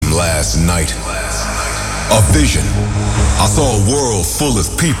last night. A vision. I saw a world full of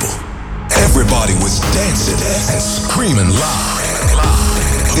people. Everybody was dancing and screaming loud.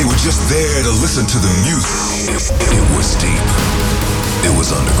 They were just there to listen to the music. It was deep. It was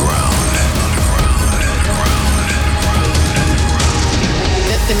underground.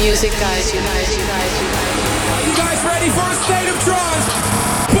 The music, guys, you guys ready for a state of trance?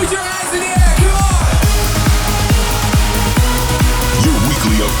 Put your hands in the air, come on! Your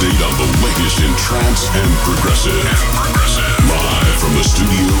weekly update on the latest in trance and progressive. Live from the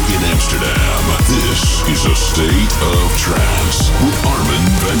studio in Amsterdam, this is A State of Trance with Armin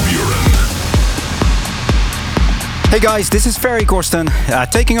van Buuren. Hey guys, this is Ferry Corsten,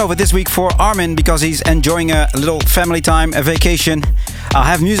 taking over this week for Armin because he's enjoying a little family time, a vacation. I'll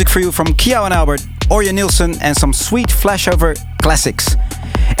have music for you from Kiao and Albert, Orjan Nilsen, and some sweet flashover classics.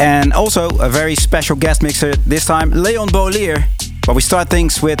 And also a very special guest mixer, this time Leon Bolier. But we start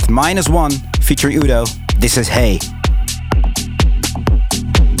things with -1 featuring Udo. This is Hey.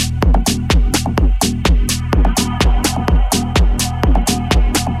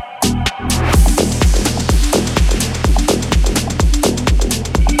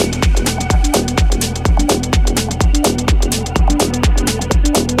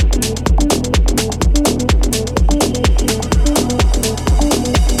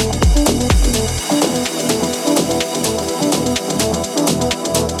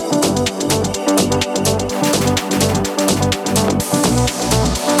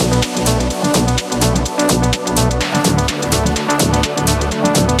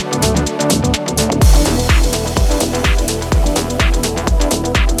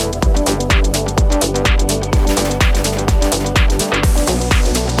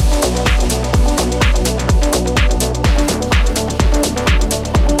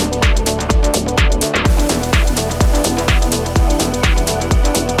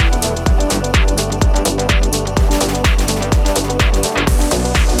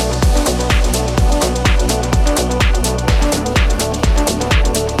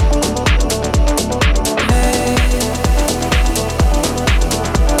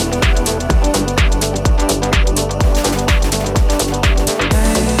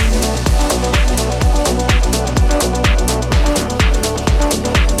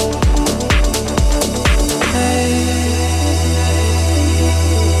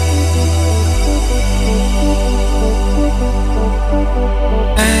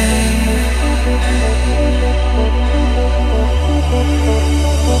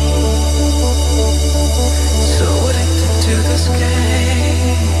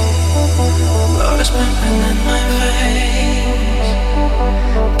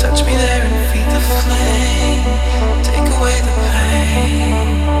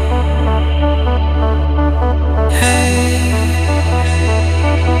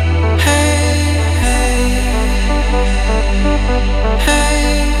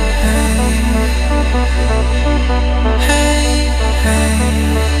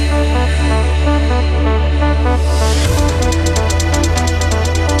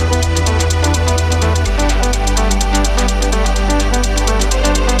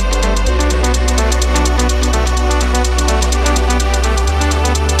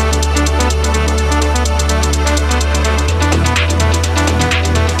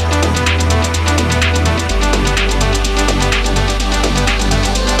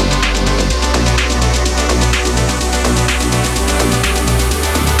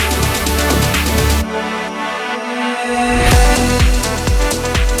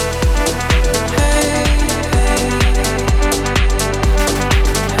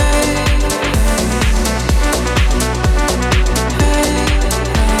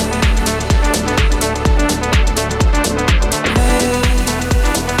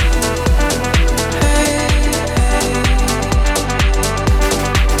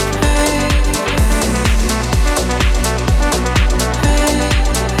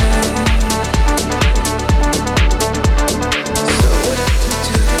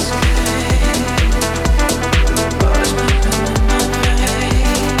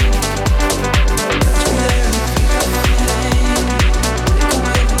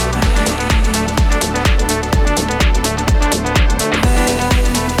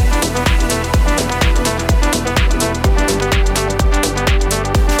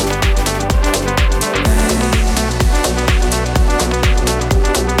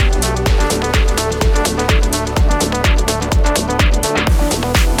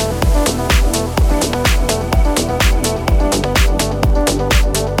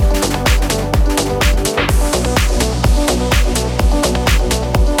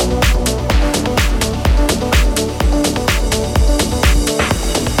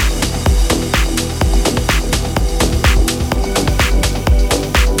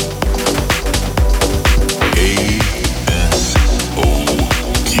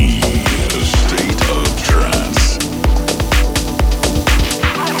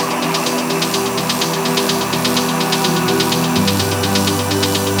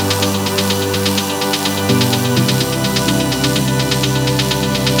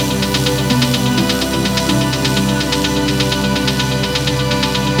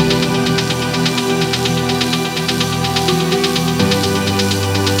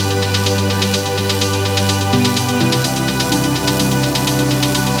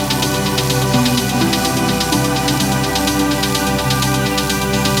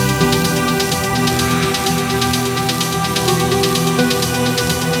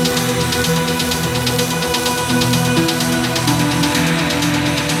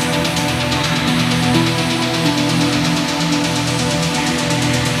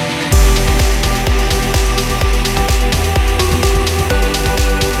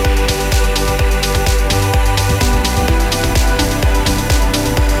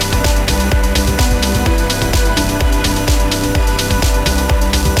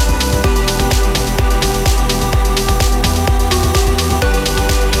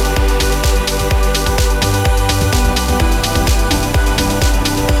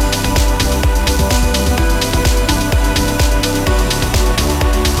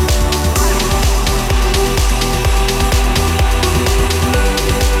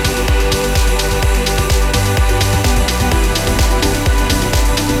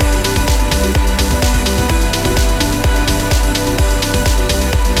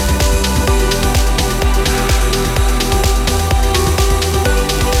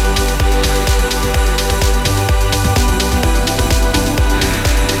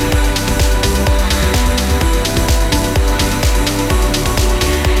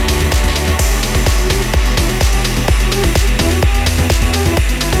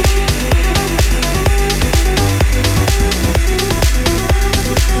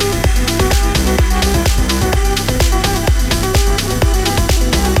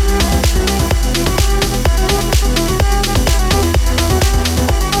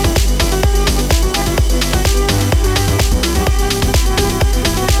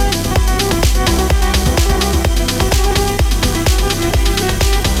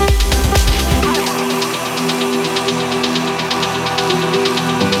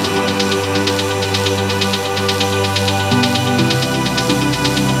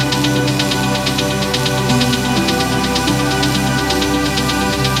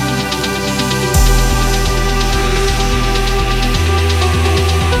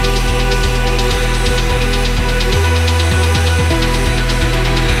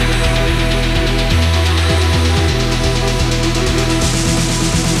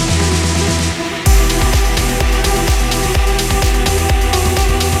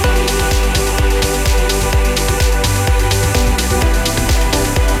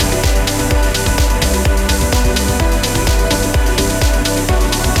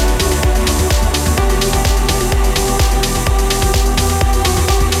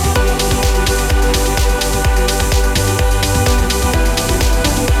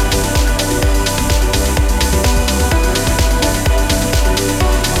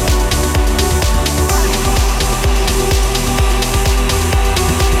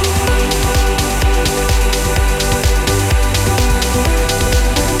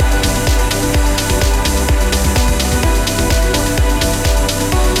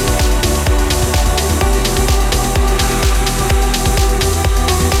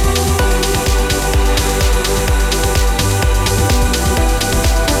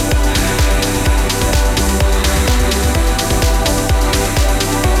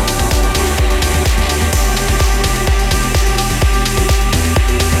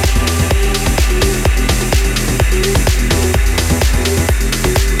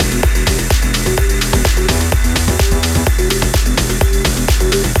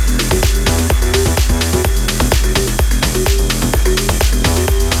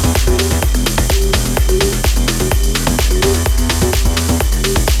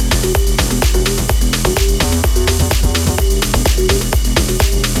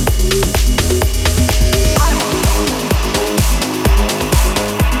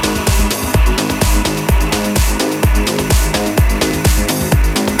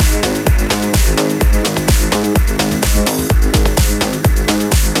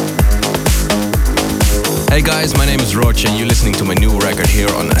 Hey guys, my name is Roach and you're listening to my new record here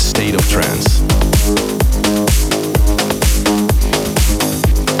on A State of Trance.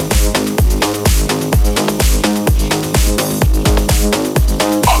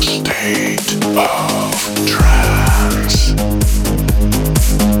 A State of Trance.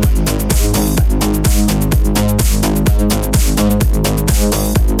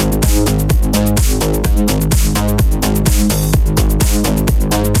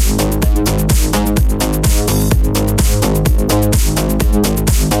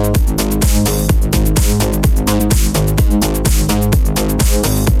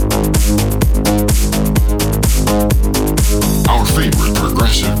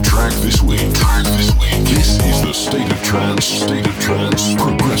 State of Trance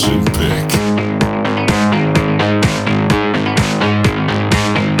Progressive Pick.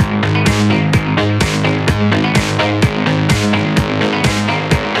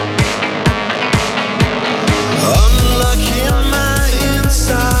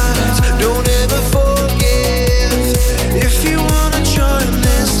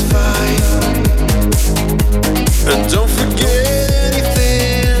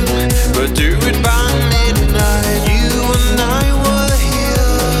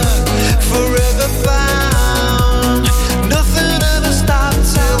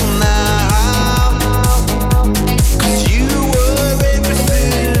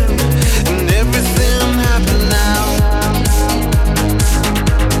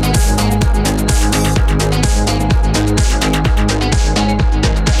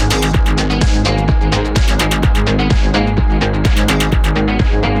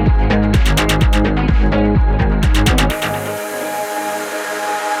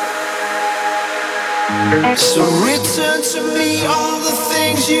 So return to me all the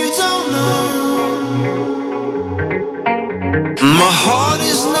things you don't know. My heart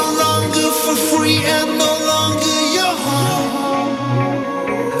is no longer for free and no longer your home.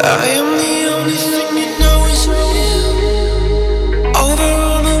 I am the only thing you know is real. Over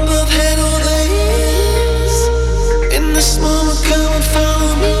on above, head over heels. In this moment, come and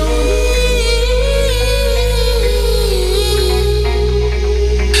follow me.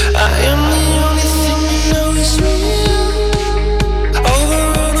 I am the only thing you know is real. Over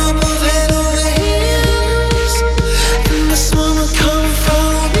and above, head over heels. In this moment, come and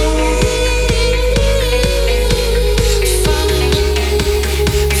follow me. Follow me,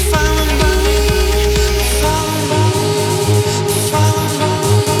 follow me.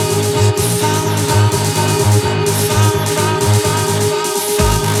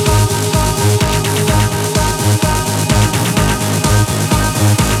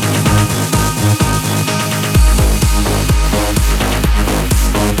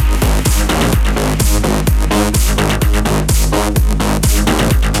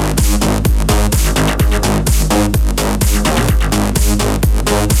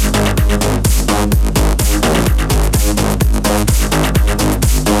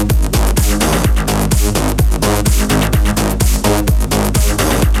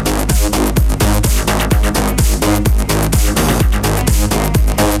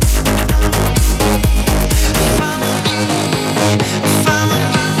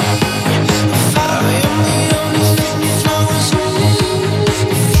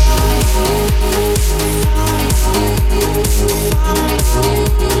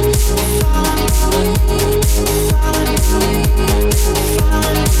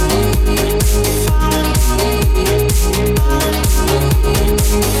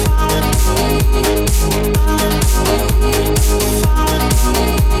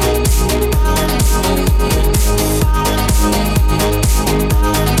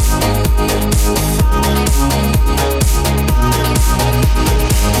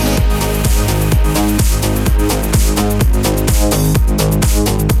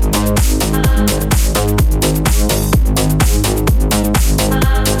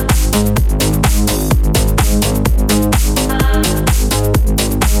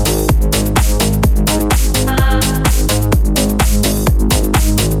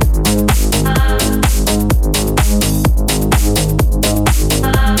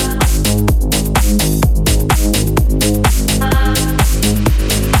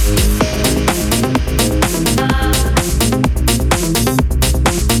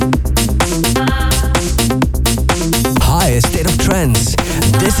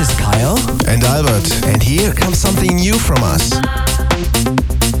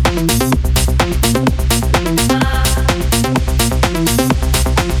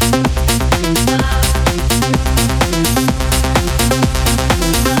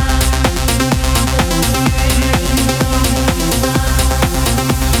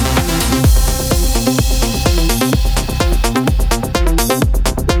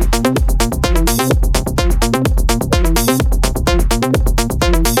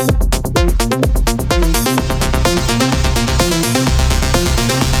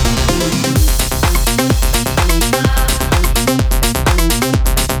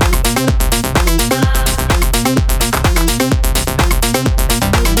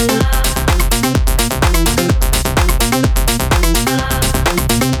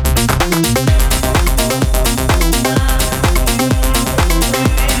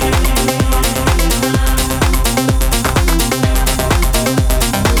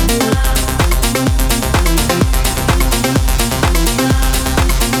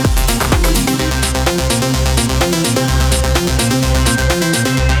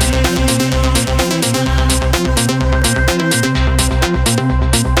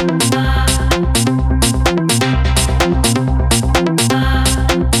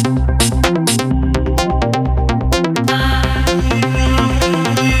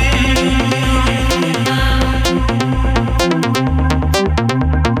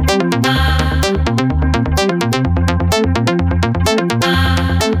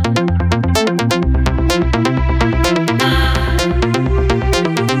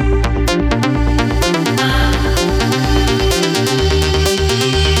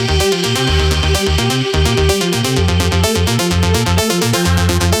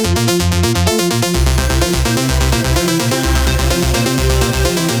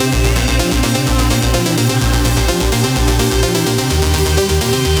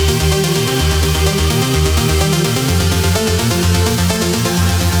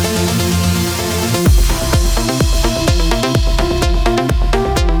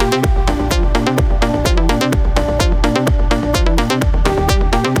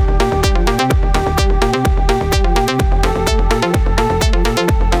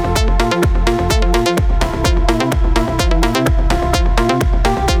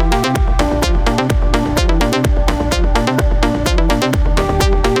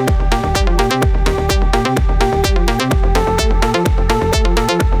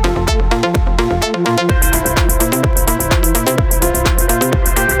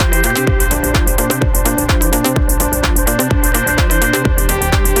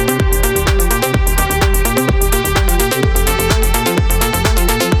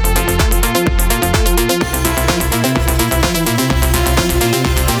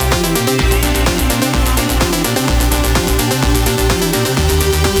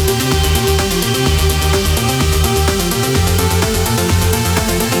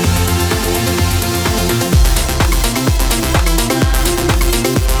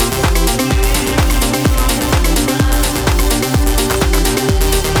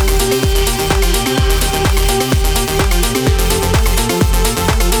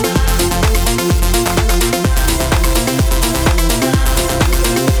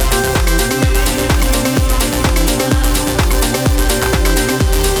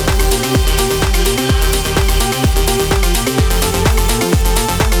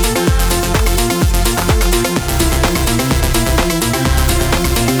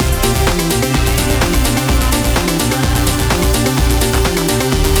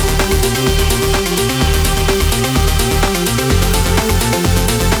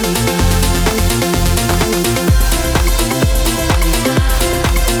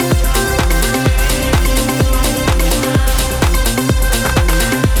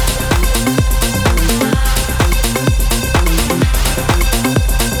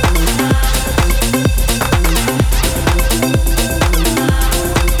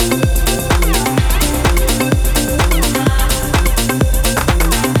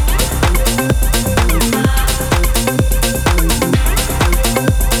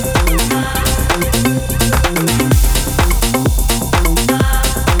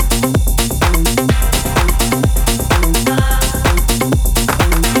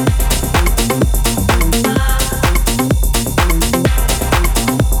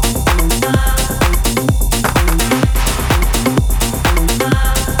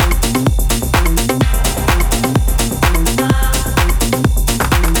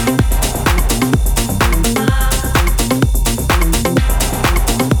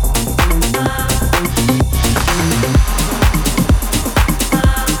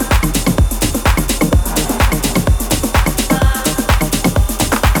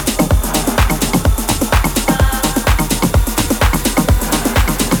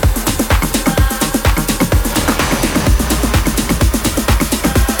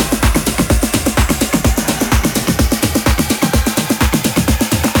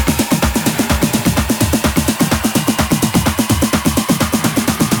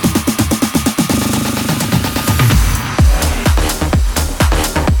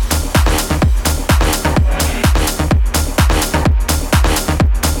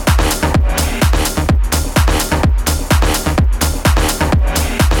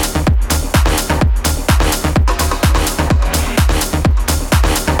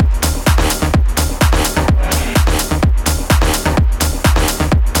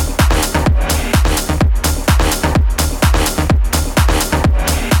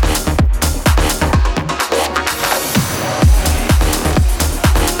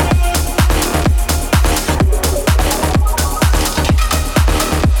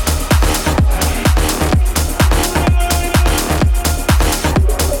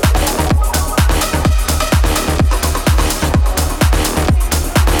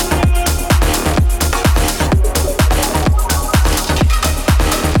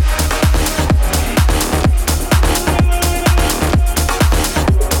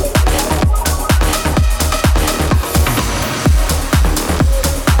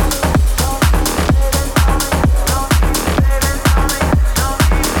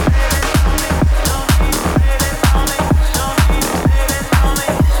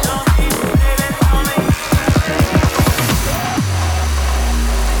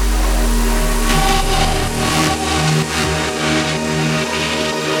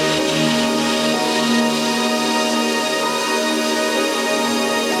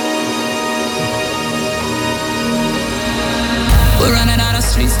 We're running out of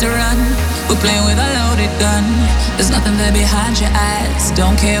streets to run. We're playing with a loaded gun. There's nothing there behind your eyes.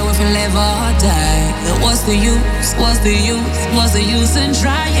 Don't care if you live or die. What's the use? What's the use? What's the use in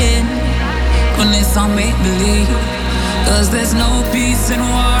trying when it's all make believe? 'Cause there's no peace in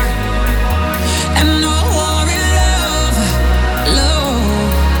war and no war in love. Love.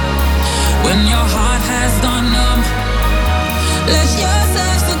 When your heart has gone numb, let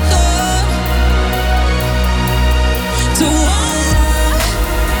yourself succumb to one love,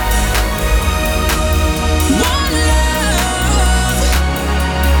 one love,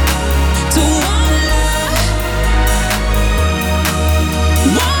 to one love,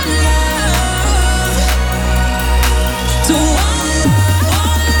 one love, to one love.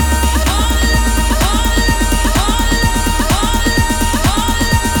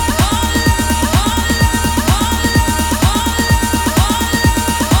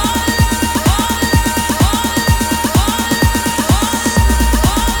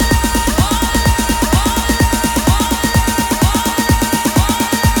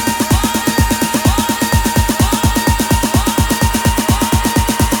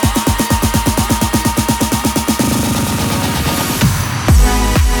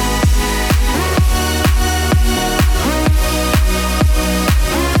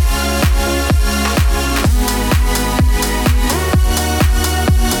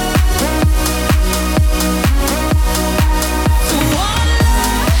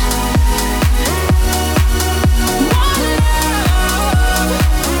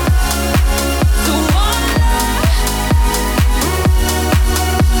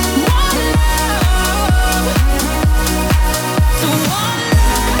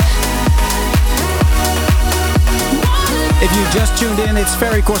 It's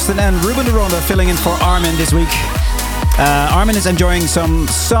Ferry Corsten and Ruben de Ronde filling in for Armin this week. Armin is enjoying some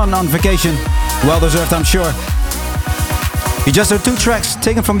sun on vacation. Well deserved, I'm sure. You just heard two tracks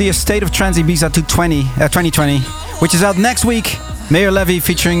taken from the Estate of Trance Ibiza 2020, which is out next week. Mayor Levy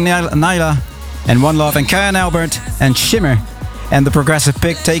featuring Nyla and One Love, and Karen Albert and Shimmer. And the progressive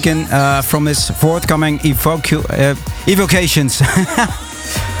pick taken from his forthcoming Evocations.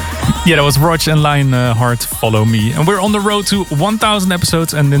 Yeah, that was Roach and Lionheart, Follow Me. And we're on the road to 1,000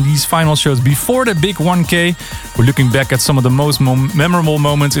 episodes, and in these final shows before the big 1K, we're looking back at some of the most memorable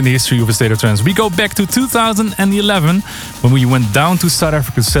moments in the history of A State of Trance. We go back to 2011, when we went down to South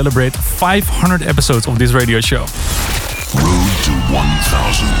Africa to celebrate 500 episodes of this radio show. Road to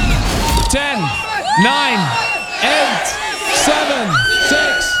 1,000. 10, 9, 8, 7,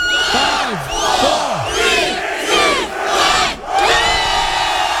 6, 5, 4.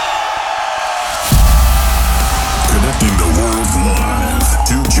 Connecting the world live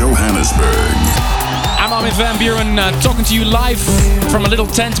to Johannesburg. I'm Armin van Buuren, talking to you live from a little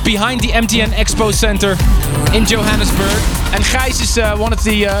tent behind the MTN Expo Center in Johannesburg. And Gijs is one of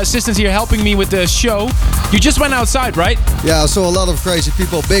the assistants here helping me with the show. You just went outside, right? Yeah, I saw a lot of crazy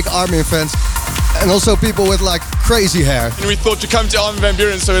people, big Armin fans, and also people with like crazy hair. And we thought to come to Armin van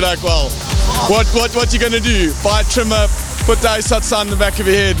Buuren, so we're like, well, what you gonna do? Buy a trimmer, put the Aisatsa on the back of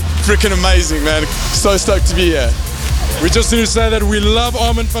your head. Freaking amazing, man. So stoked to be here. We just need to say that we love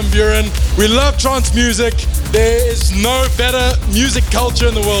Armin van Buuren. We love trance music. There is no better music culture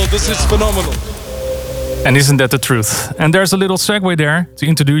in the world. This is phenomenal. And isn't that the truth? And there's a little segue there to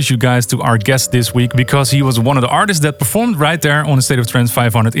introduce you guys to our guest this week, because he was one of the artists that performed right there on the State of Trance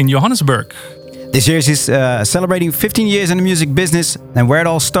 500 in Johannesburg. This year he's celebrating 15 years in the music business, and where it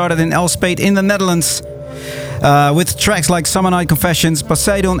all started in Elspet in the Netherlands. With tracks like Summer Night Confessions,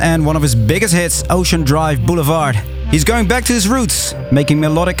 Poseidon, and one of his biggest hits, Ocean Drive Boulevard. He's going back to his roots, making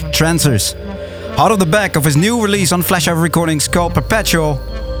melodic trancers. Hot off the back of his new release on Flashover Recordings called Perpetual,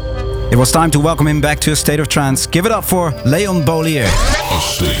 it was time to welcome him back to A State of Trance. Give it up for Leon Bolier. A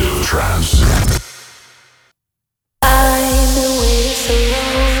State of Trance. I've been waiting so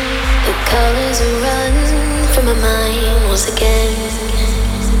long. The colors are running from my mind once again.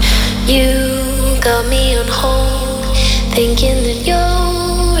 You got me on hold, thinking that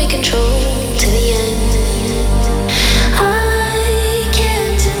you're in control to the end. I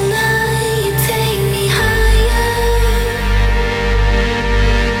can't deny you take me higher.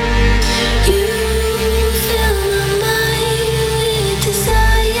 You fill my mind with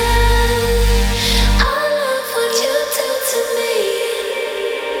desire. I love what you do to me.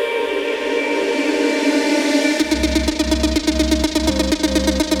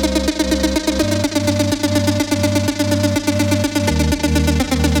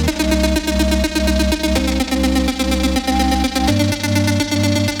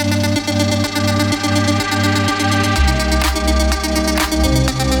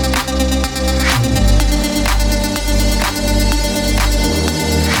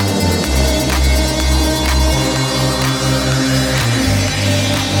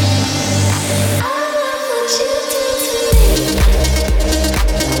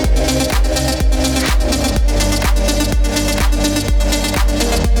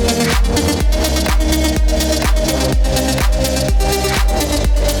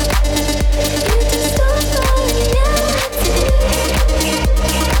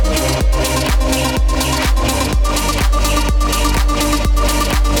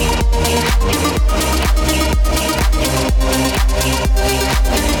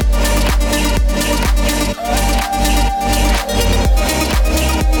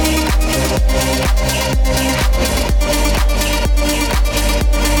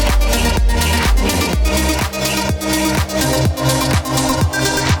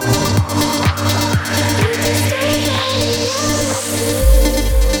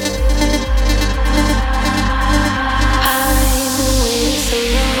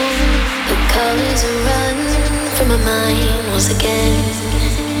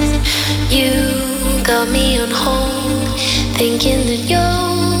 thinking that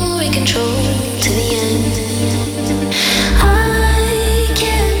you're in control to the end. I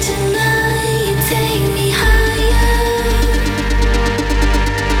can't deny you take me higher.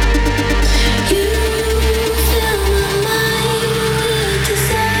 You fill my mind with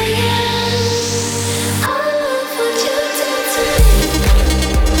desire. I love what you do to me.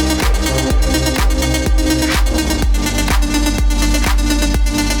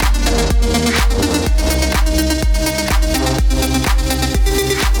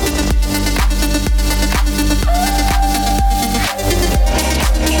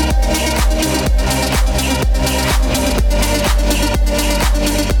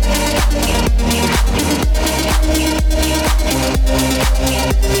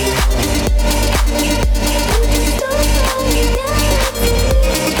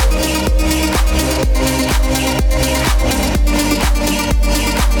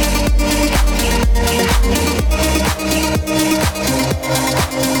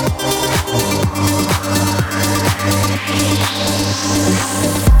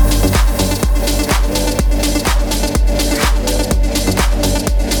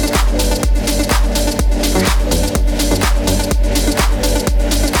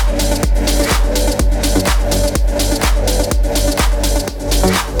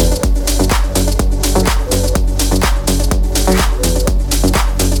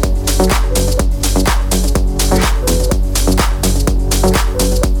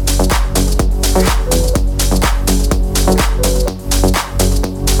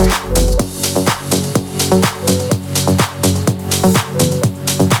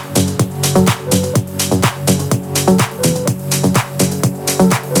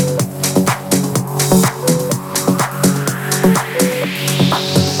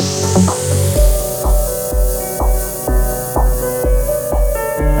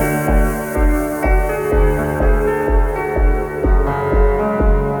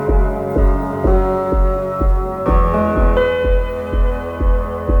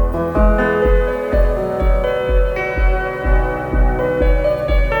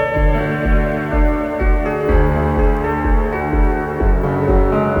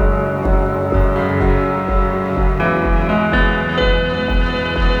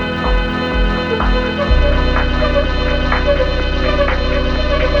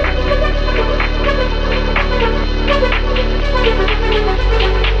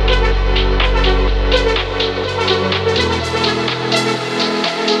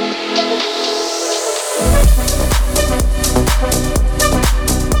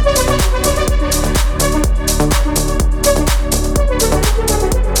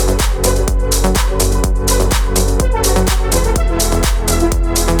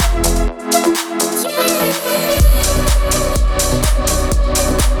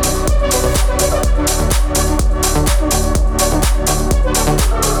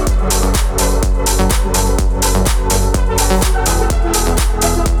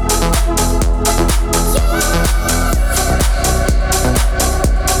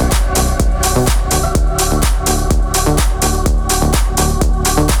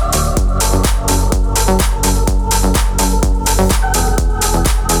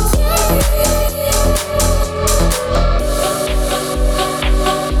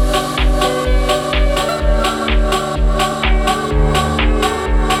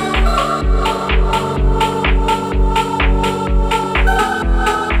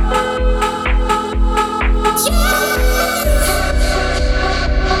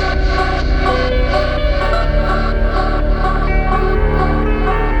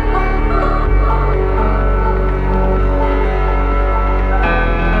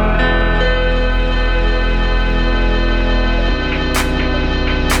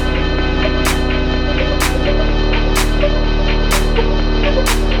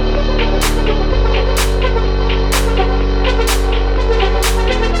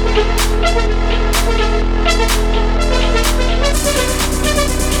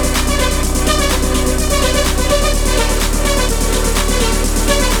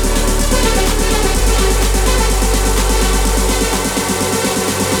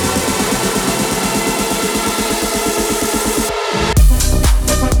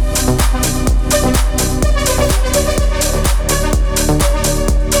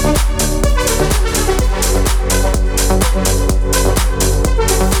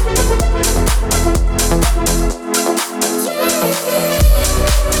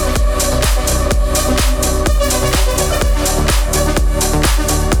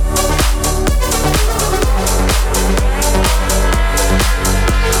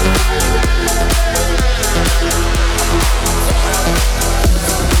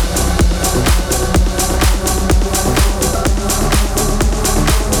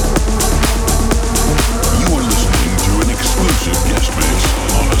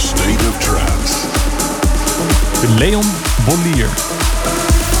 with Leon Bollier.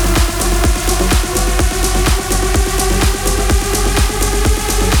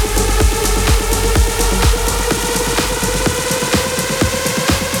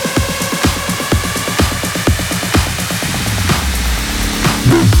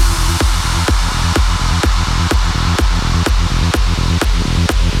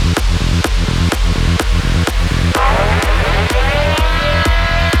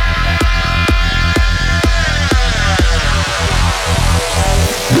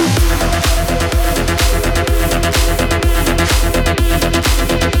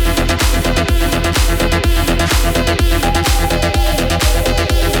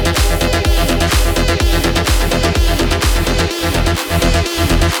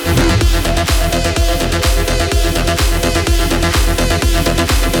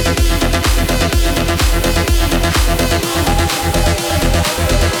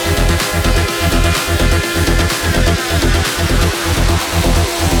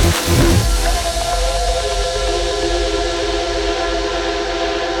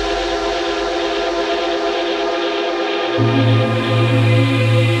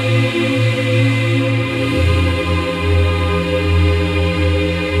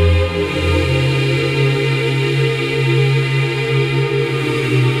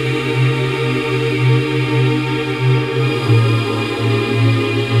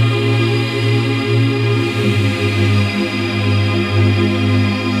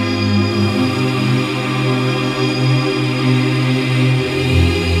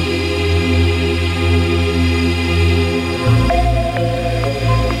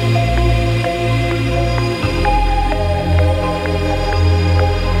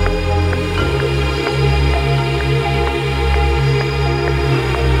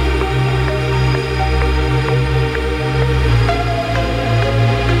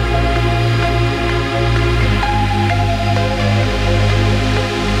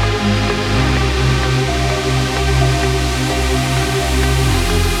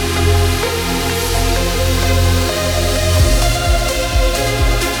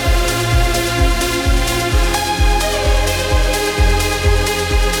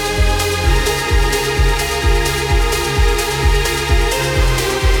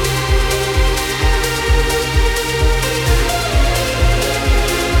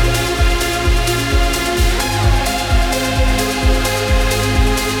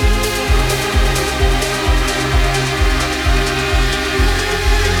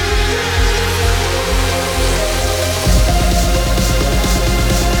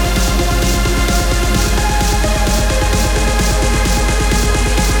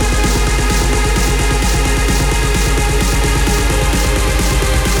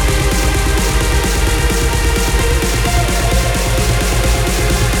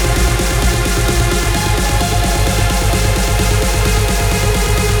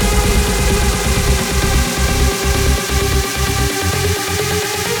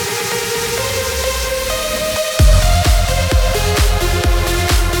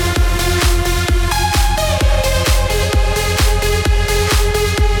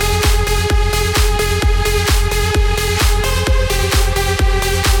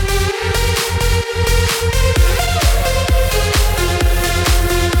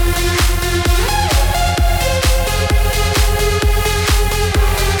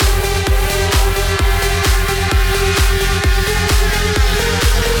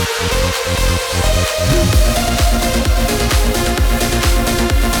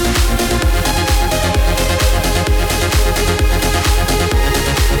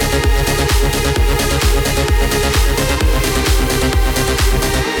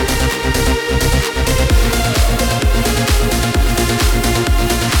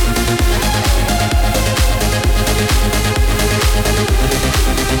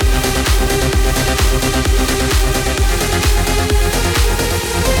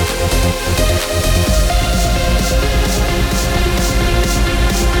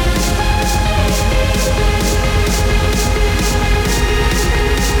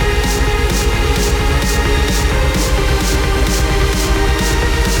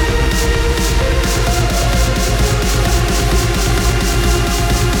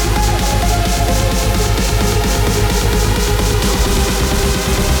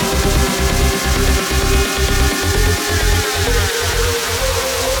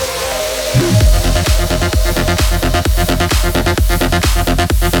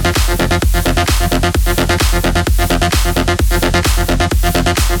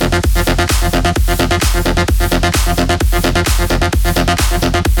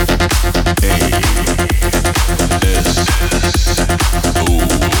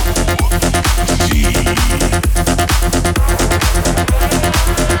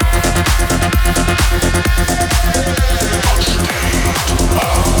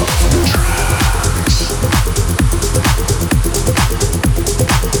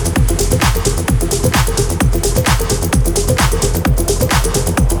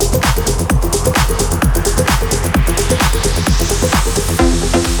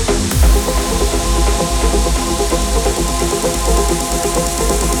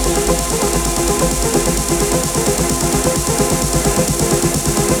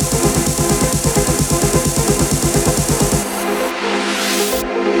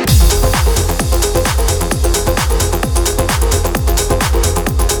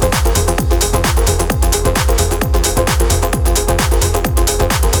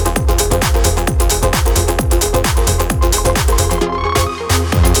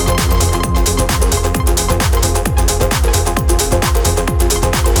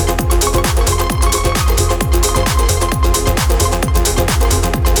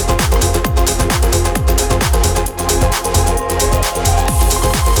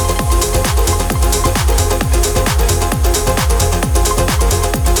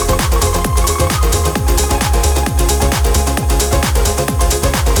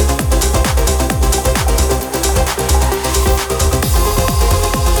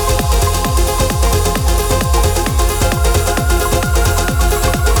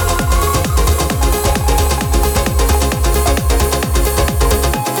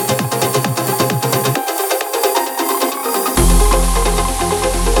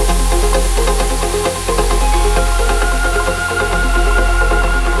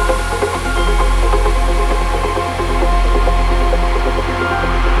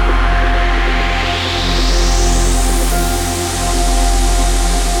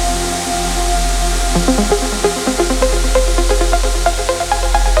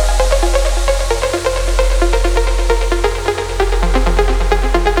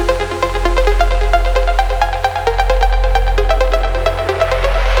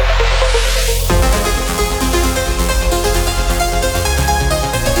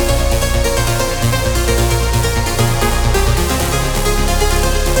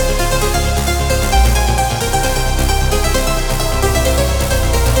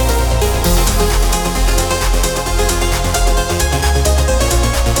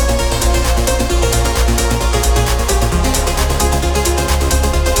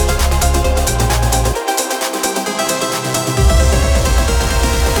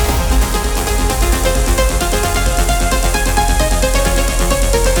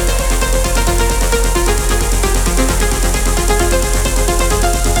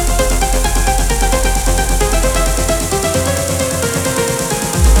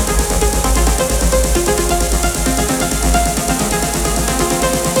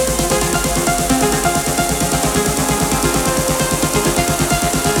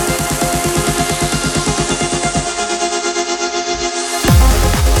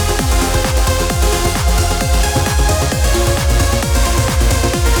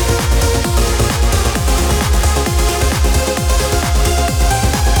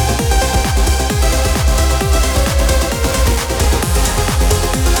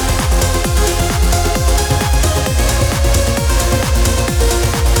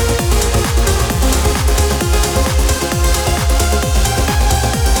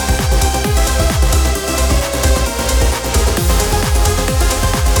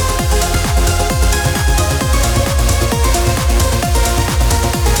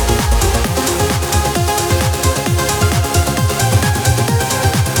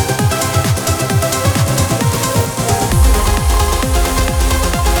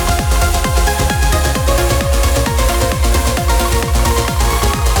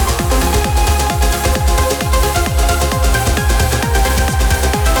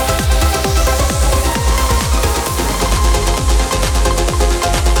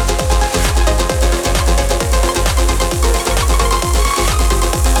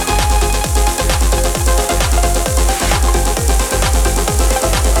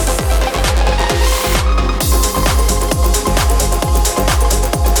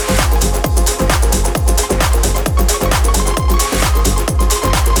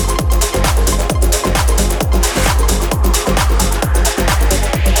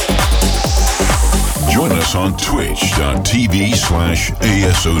 us on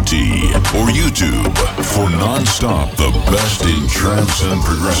twitch.tv/ASOT or YouTube for non-stop the best in trance and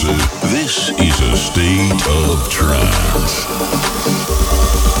progressive. This is a state of trance.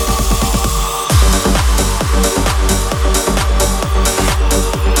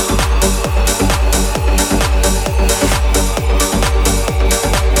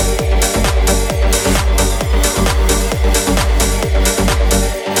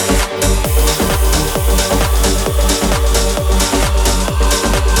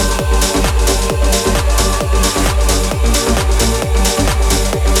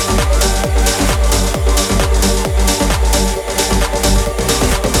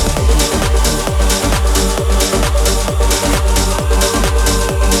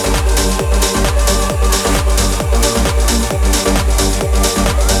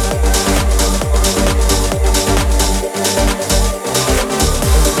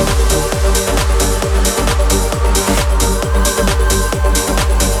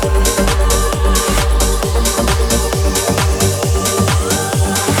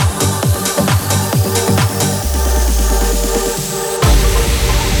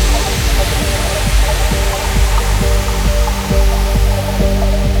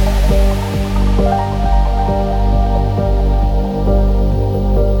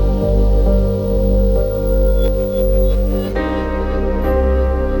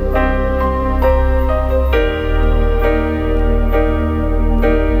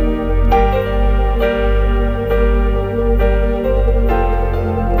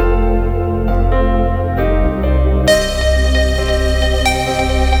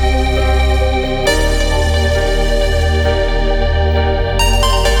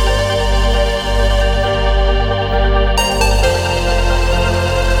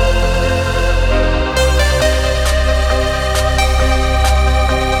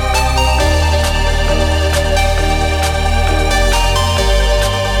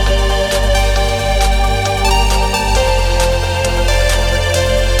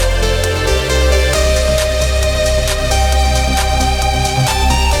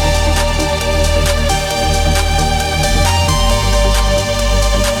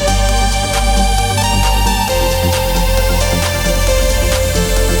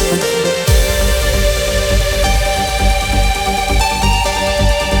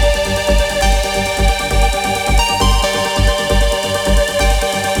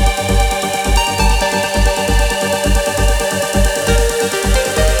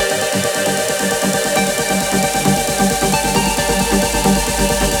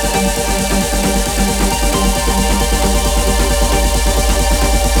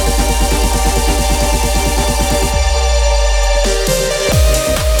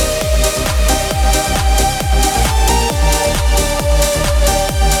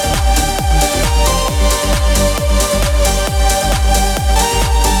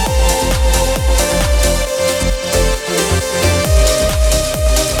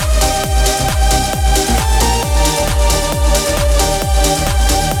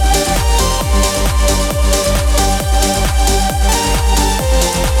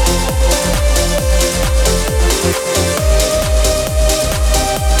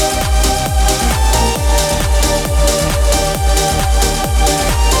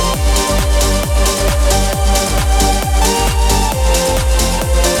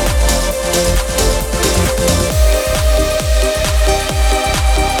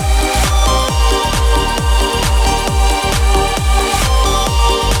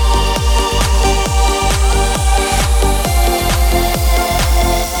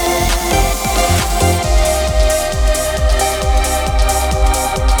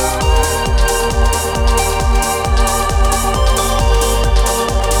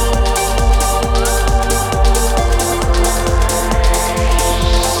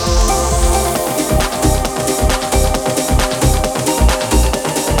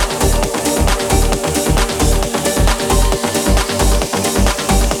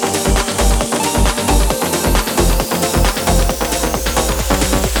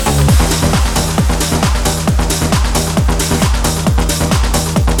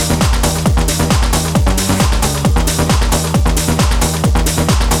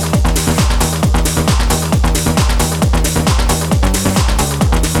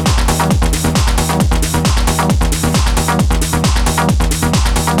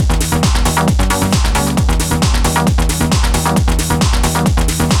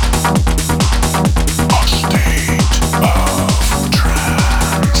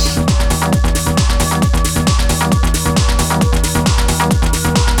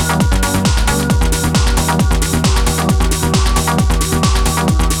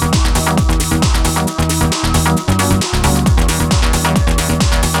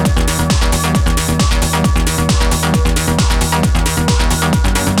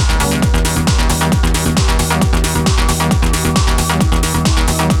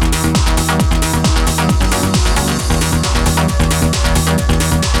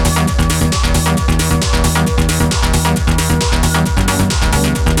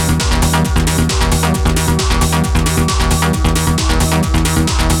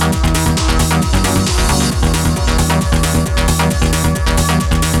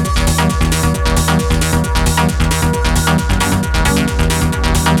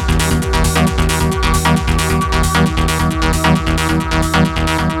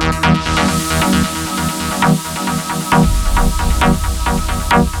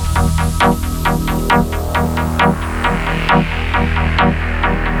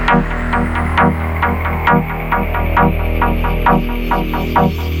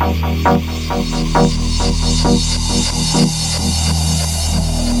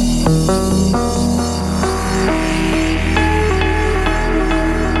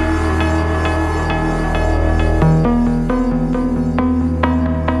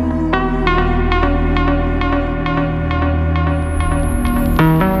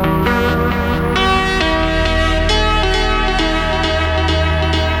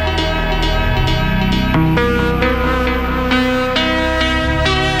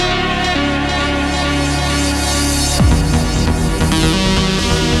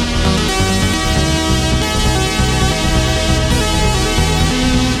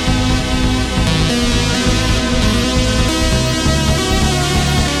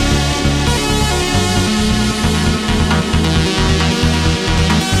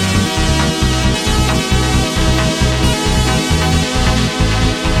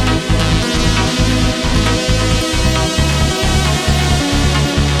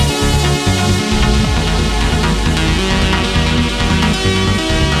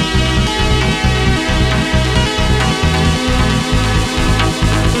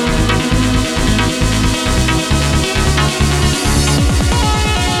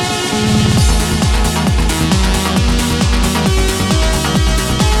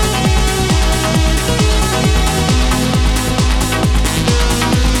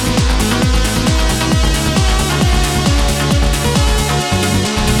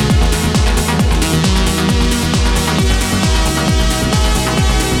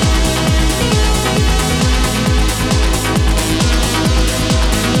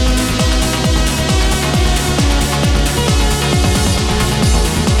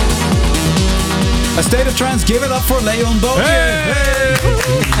 State of Trance, give it up for Leon Bodier.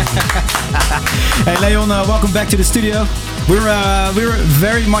 Hey, hey Leon, welcome back to the studio. We were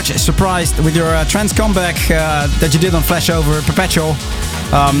very much surprised with your trance comeback that you did on Flashover Perpetual.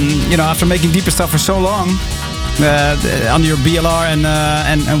 After making deeper stuff for so long under your BLR and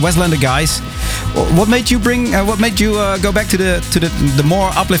Westlander guys. What made you go back to the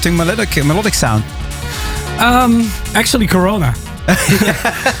more uplifting melodic sound? Actually, Corona.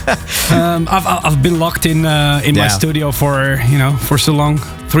 I've been locked in my studio for so long,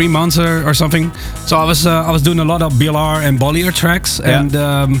 3 months or something. So I was doing a lot of BLR and Bollier tracks, and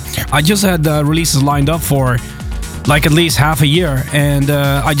I just had releases lined up for like at least half a year, and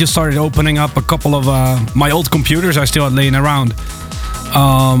I just started opening up a couple of my old computers I still had laying around,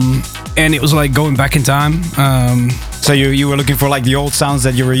 and it was like going back in time. So you were looking for like the old sounds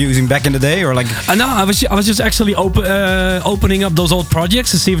that you were using back in the day, or like? No, I was just actually opening up those old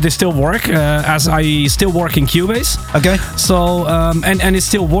projects to see if they still work, as I still work in Cubase. Okay. So and it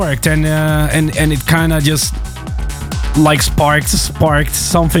still worked, and it kind of just like sparked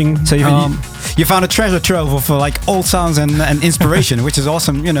something. So you found a treasure trove of like old sounds and inspiration, which is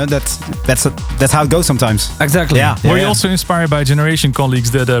awesome. That's how it goes sometimes. Exactly. Yeah. Were you also inspired by Generation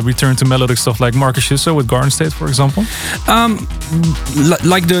colleagues that return to melodic stuff like Marcus Schusso with Garden State, for example?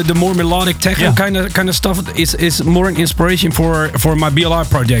 Like the more melodic techno kind of stuff is more an inspiration for my BLR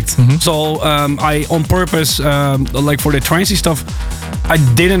project. Mm-hmm. So I on purpose like for the trancey stuff, I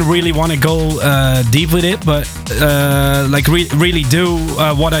didn't really want to go deep with it, but like really do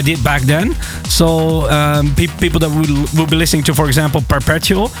what I did back then. So people that will be listening to, for example,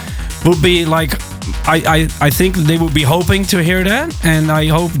 Perpetual, would be like, I think they would be hoping to hear that, and I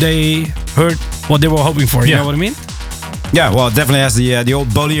hope they heard what they were hoping for. You know what I mean? Yeah, well, it definitely has the old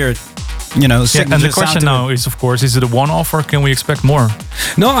Bollier, and the question now is, of course, is it a one-off or can we expect more?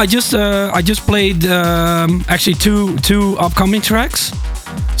 No, I just played actually two upcoming tracks,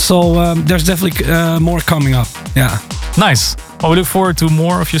 so there's definitely more coming up. Yeah. Nice. Well, we look forward to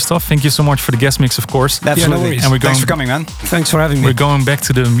more of your stuff. Thank you so much for the guest mix, of course. Absolutely. And Thanks for coming, man. Thanks for having me. We're going back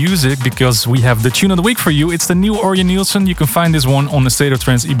to the music because we have the tune of the week for you. It's the new Orjan Nilsen. You can find this one on the State of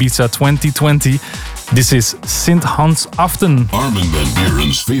Trance Ibiza 2020. This is Sint Hans Aften. Armin van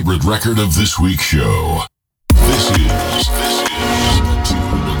Buuren's favorite record of this week's show. This is the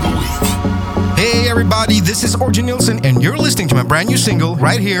tune of the week. Hey everybody, this is Orjan Nilsen, and you're listening to my brand new single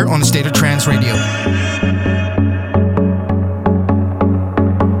right here on the State of Trance Radio.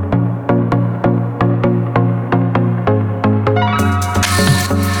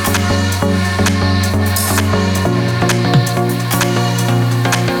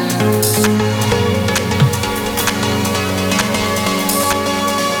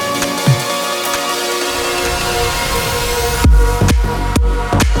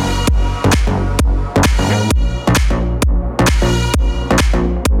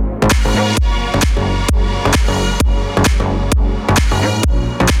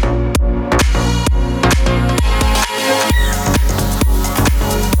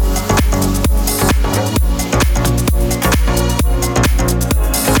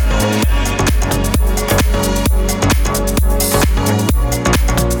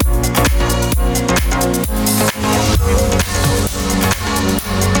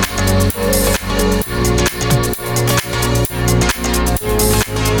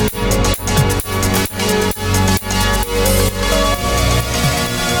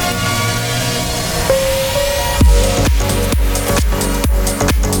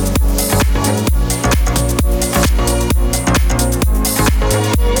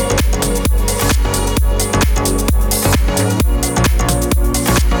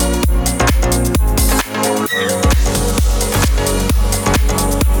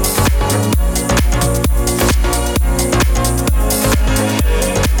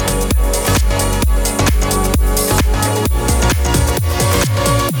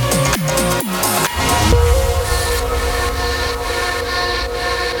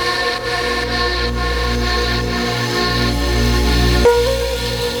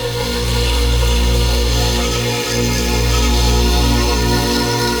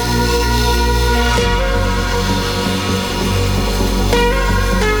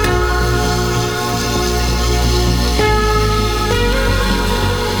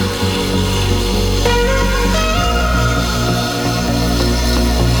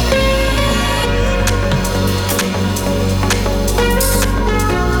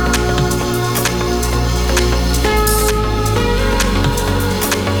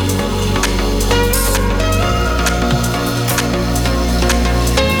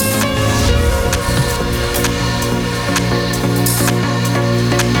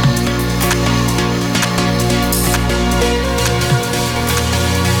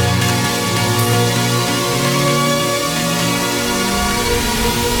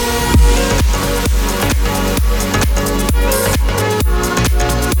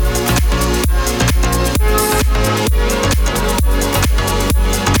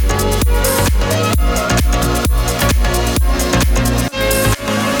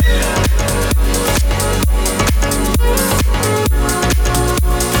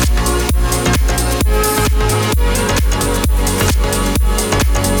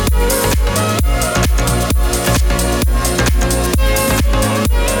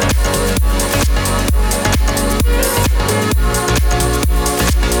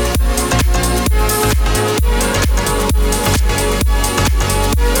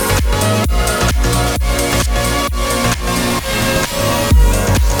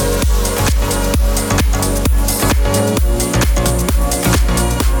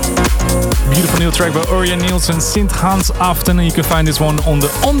 track by Ørjan Nilsen, Sint Hans Aften, and you can find this one on the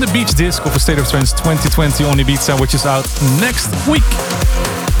On The Beach disc of A State of Trance 2020 on Ibiza, which is out next week.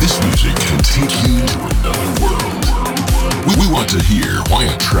 This music can take you to another world. We want to hear why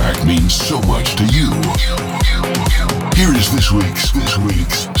a track means so much to you. Here is this week's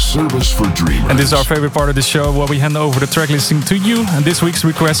Service for Dreamers. And this is our favorite part of the show, where we hand over the track listing to you. And this week's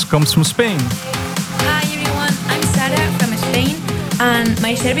request comes from Spain. Hi everyone, I'm Sarah from Spain, and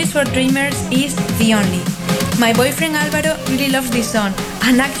my service for dreamers is The Only. My boyfriend Alvaro really loves this song,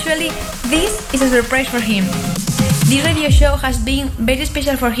 and actually this is a surprise for him. This radio show has been very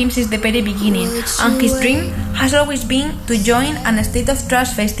special for him since the very beginning, and his dream has always been to join a State of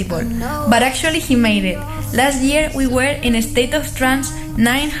Trance festival, but actually he made it. Last year we were in a State of Trance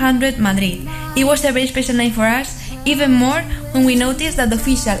 900 Madrid. It was a very special night for us, even more when we noticed that the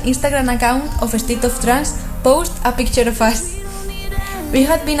official Instagram account of State of Trance posted a picture of us. We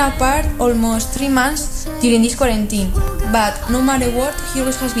had been apart almost 3 months during this quarantine, but no matter what, he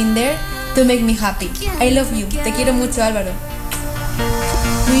always has been there to make me happy. I love you. Te quiero mucho, Álvaro.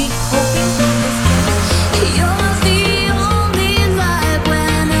 We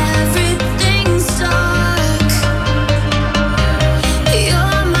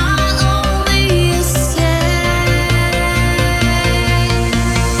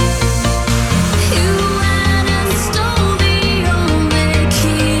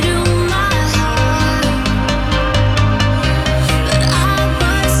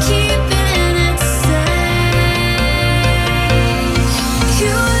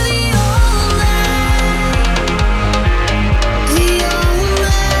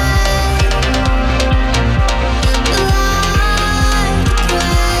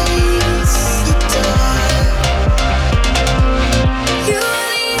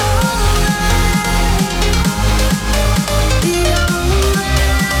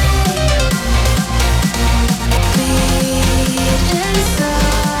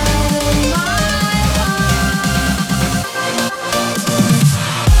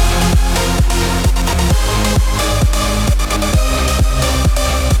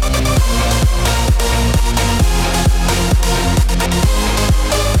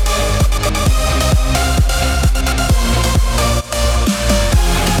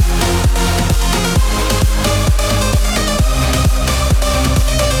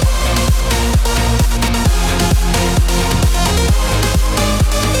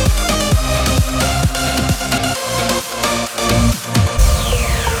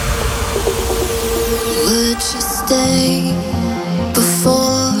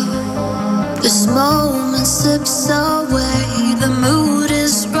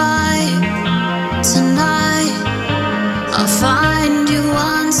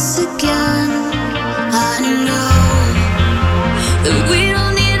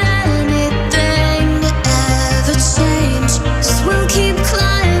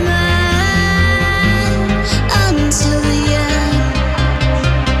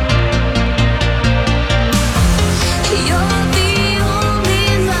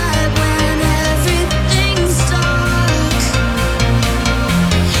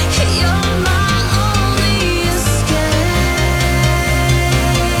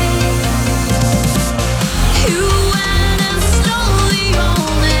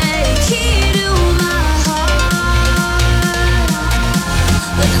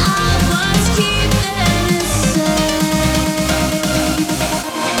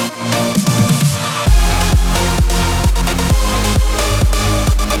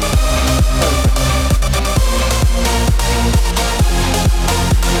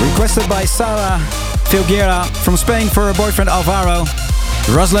Requested by Sara Filguera from Spain for her boyfriend Alvaro.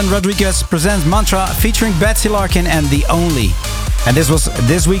 Rosalind Rodriguez presents Mantra featuring Betsy Larkin and The Only. And this was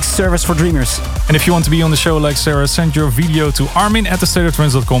this week's Service for Dreamers. And if you want to be on the show like Sarah, send your video to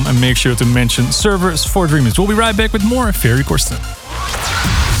armin@thestateoftrance.com and make sure to mention Service for Dreamers. We'll be right back with more Ferry Corsten.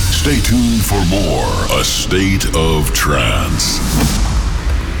 Stay tuned for more A State of Trance.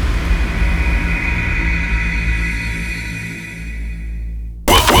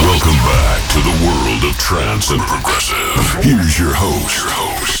 Welcome back to the world of trance and progressive. Here's your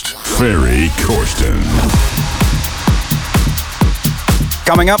host, Ferry Corsten.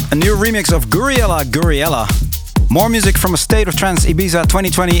 Coming up, a new remix of Guriella. More music from A State of Trance Ibiza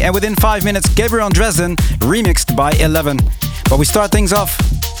 2020, and within 5 minutes, Gabriel Dresden, remixed by 11. But we start things off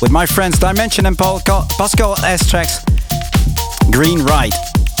with my friends Dimension and Pascal S. tracks, Green Ride.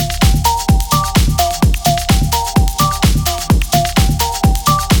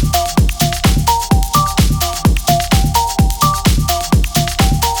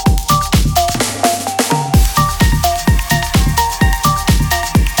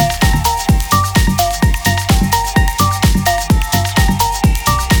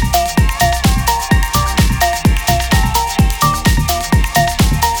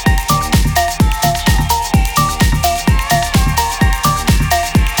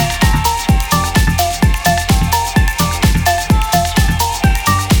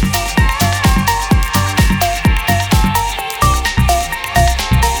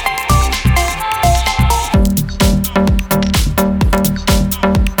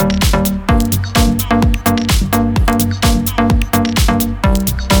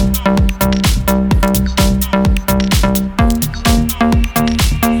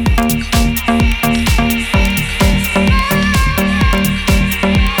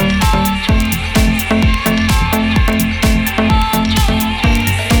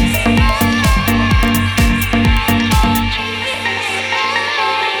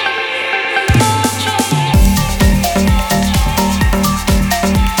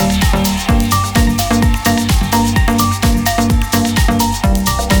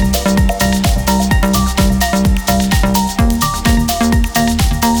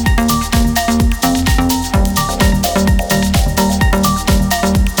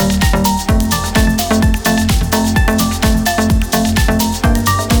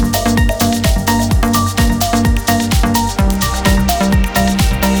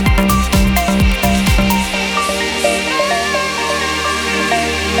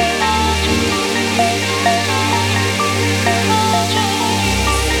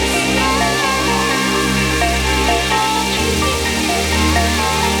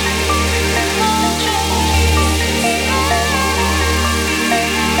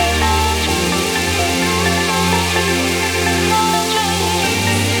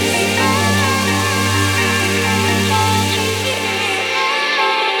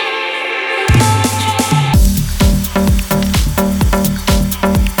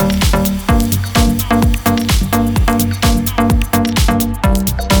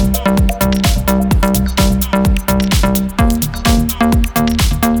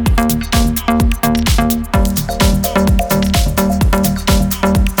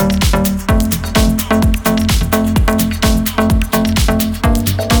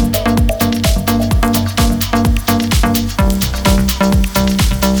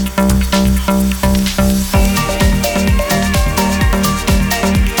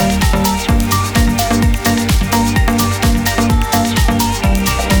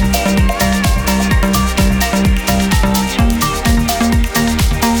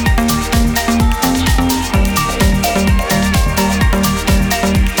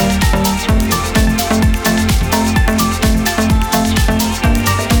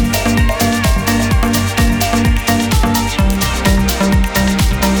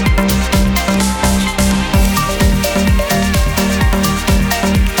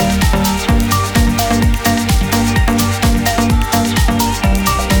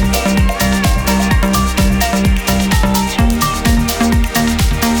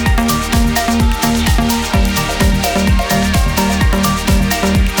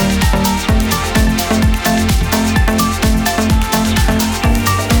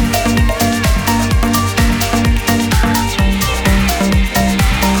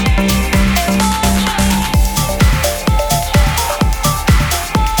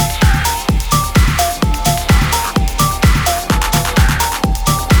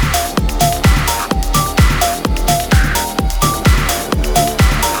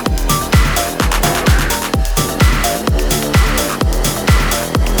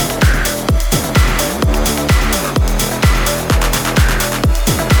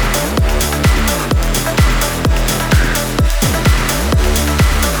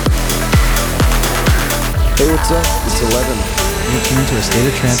 What's up? It's 11. You're tuned to A State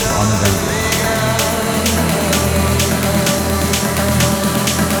of Trance with Armin van Buuren.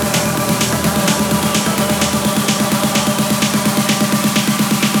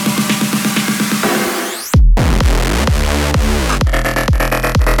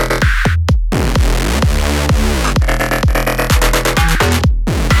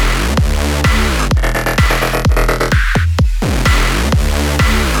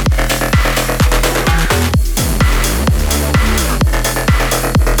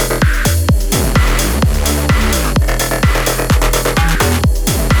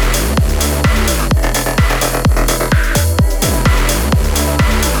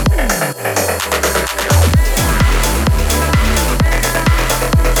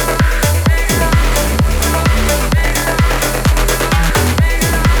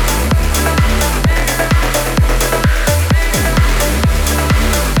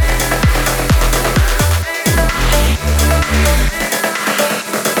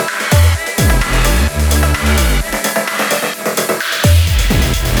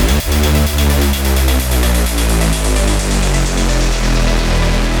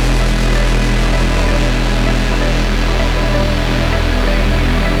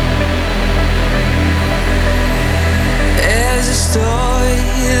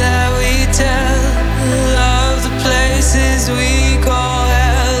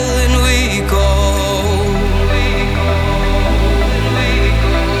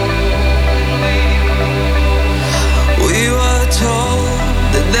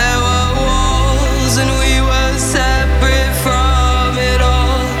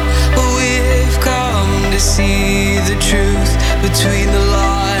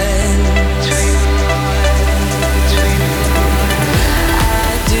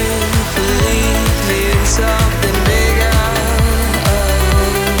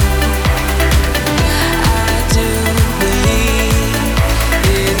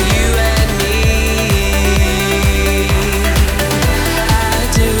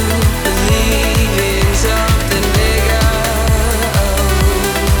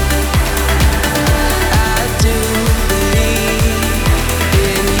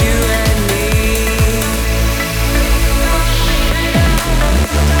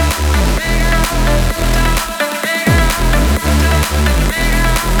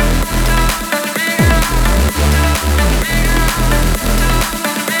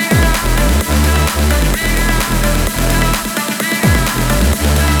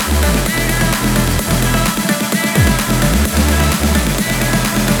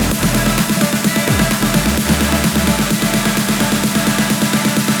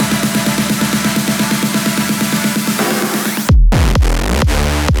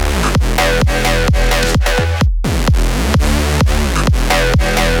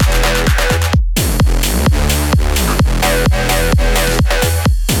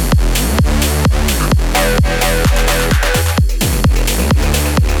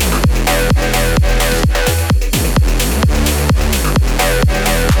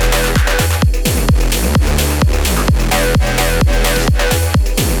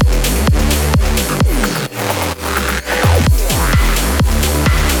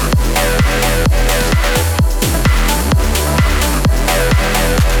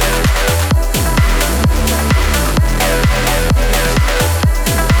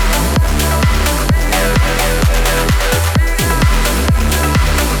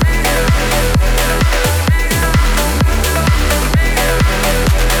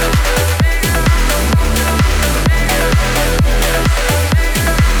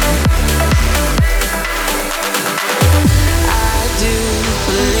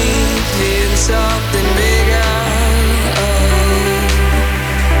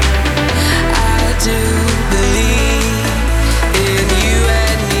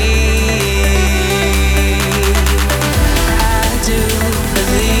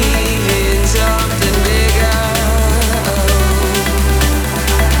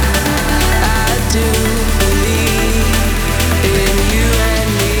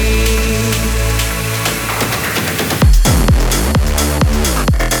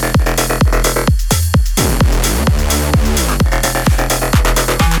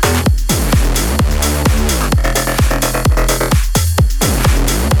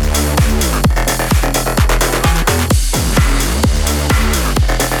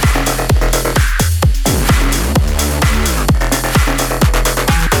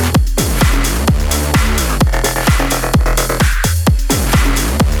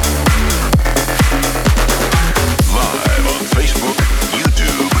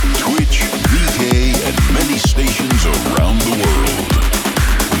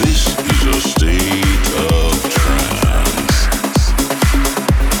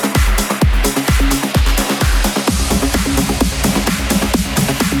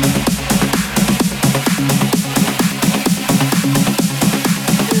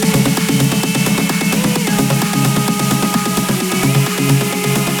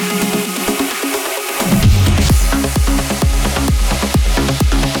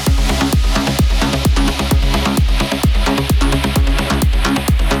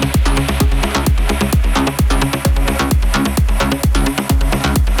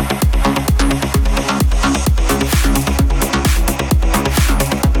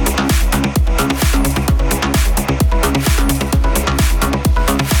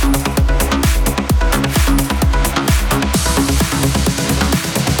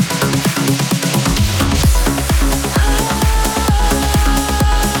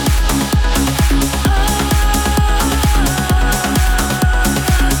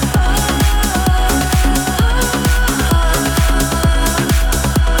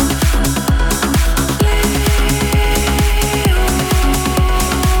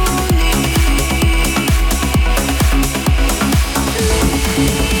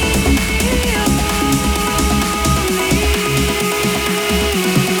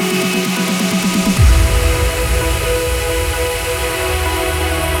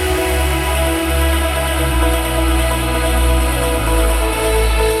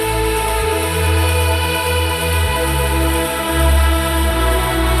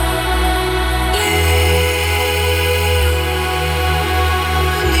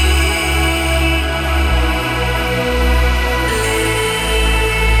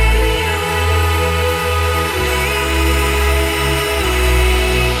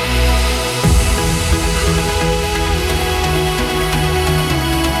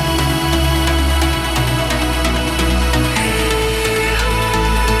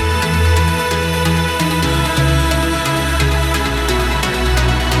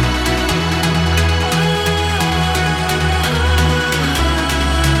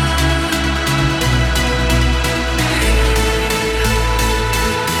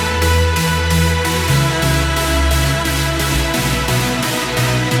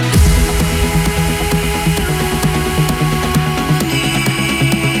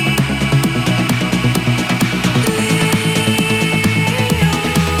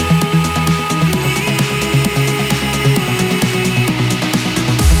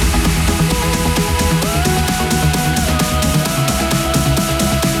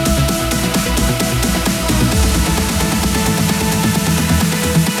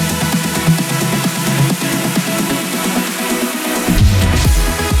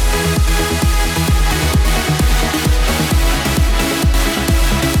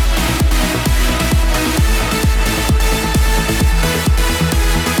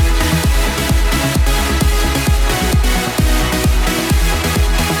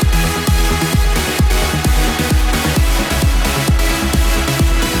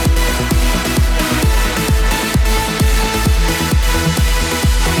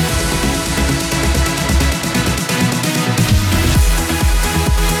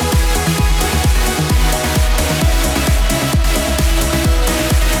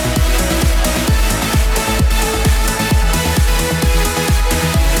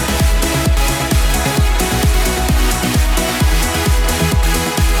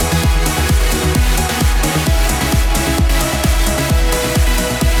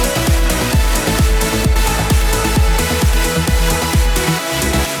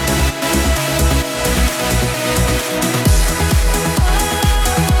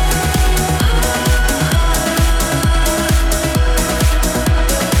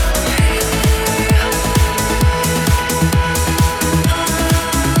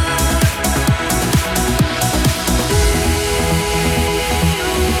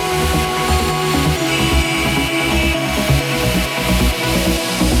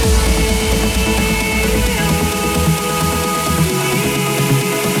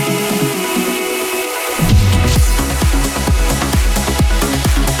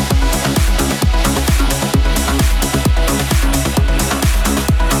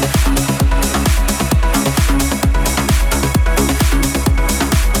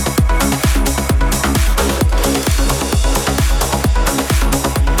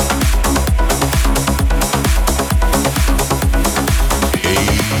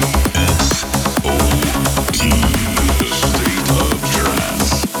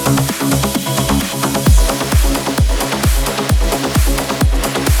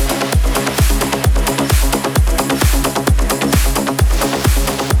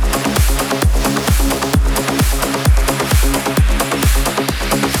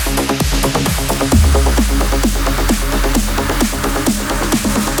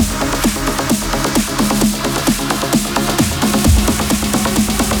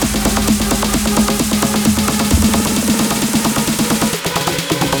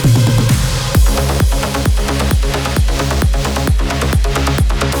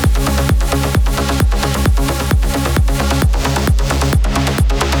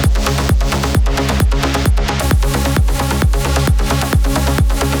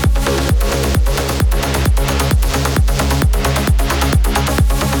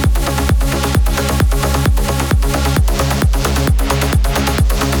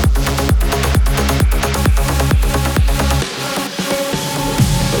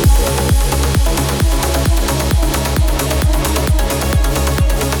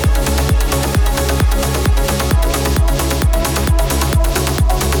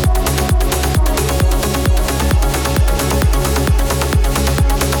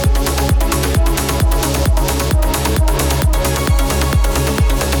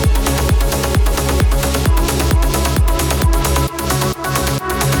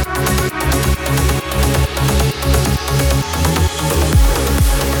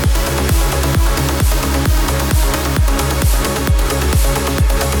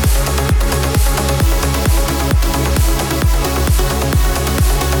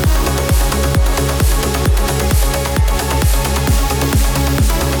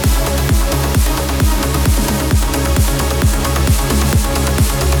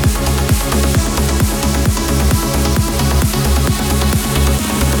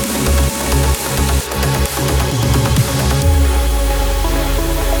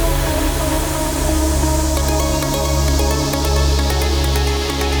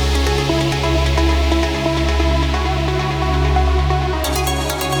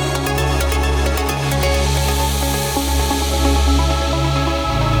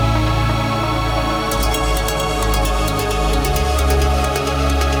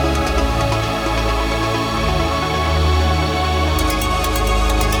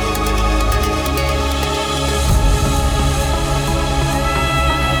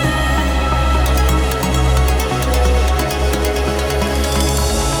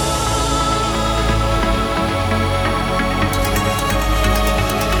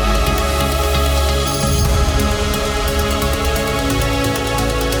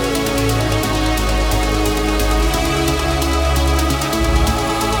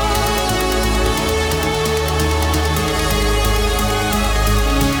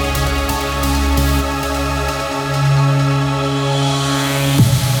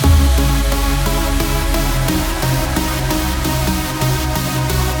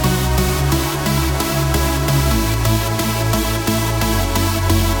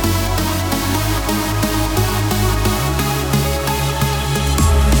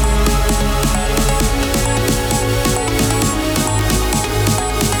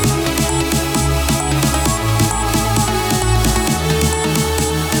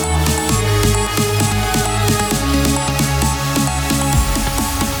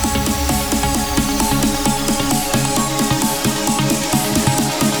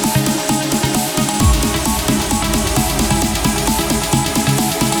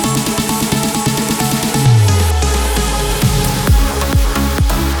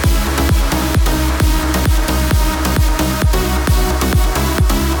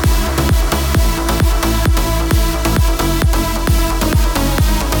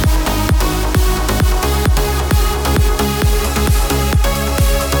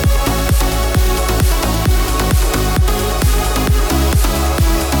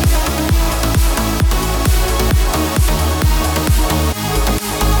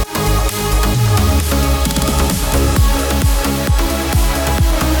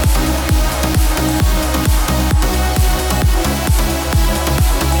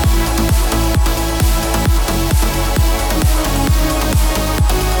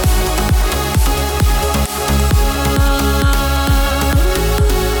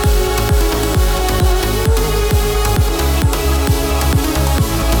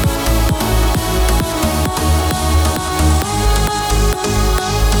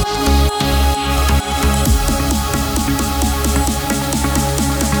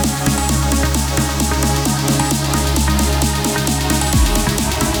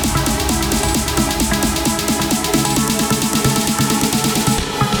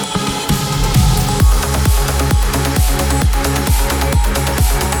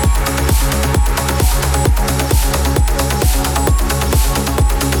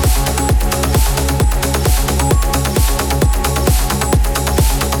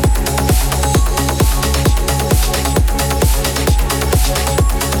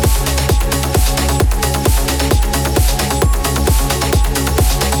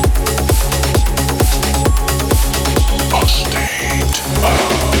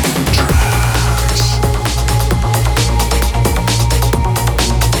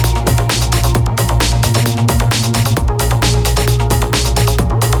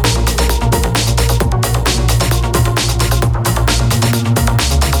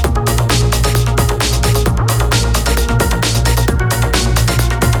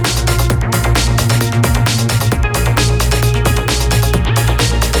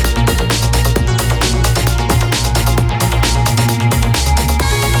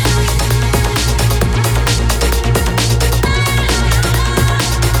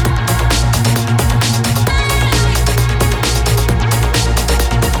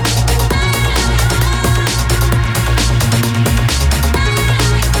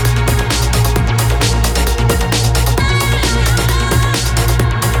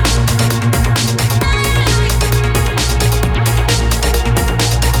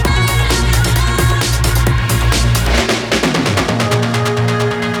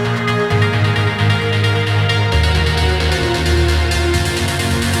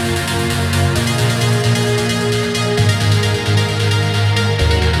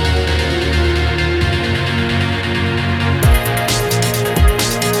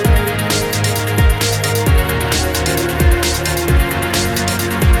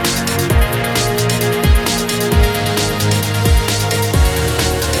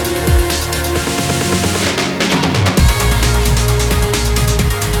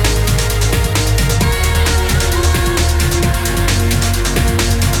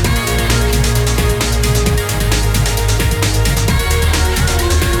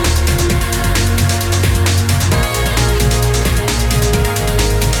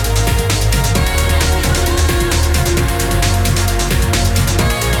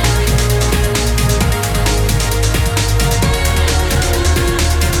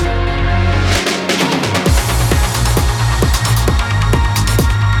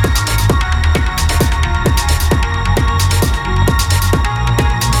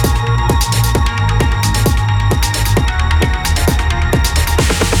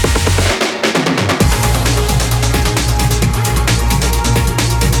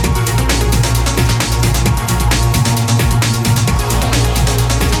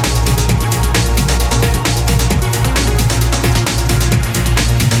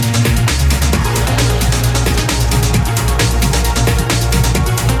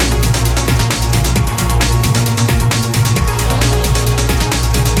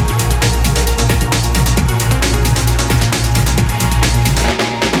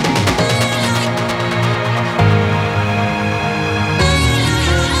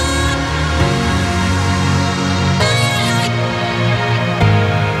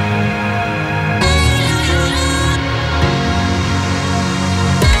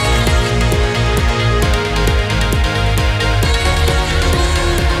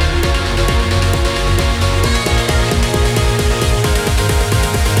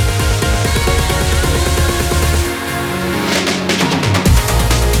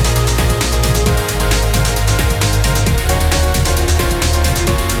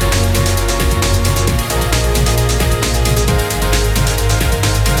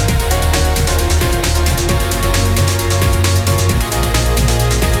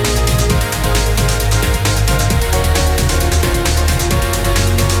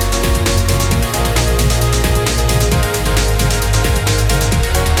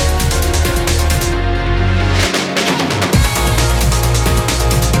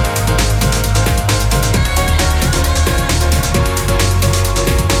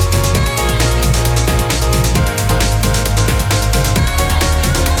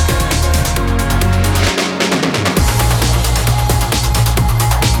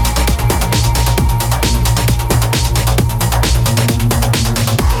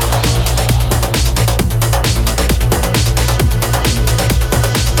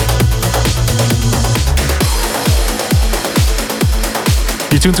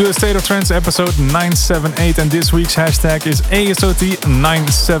 tuned to A State of Trance episode 978, and this week's hashtag is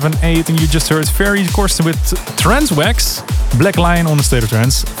ASOT978, and you just heard Ferry Corsten with Transwax, Black Lion on A State of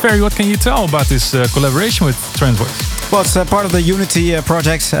Trance. Ferry, what can you tell about this collaboration with Transwax? Well, it's part of the Unity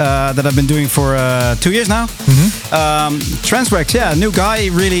project that I've been doing for 2 years now. Transwax, yeah, new guy,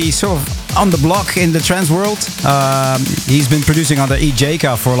 really sort of on the block in the trance world. He's been producing under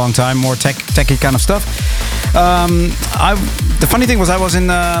EJK for a long time, more techy kind of stuff. The funny thing was I was in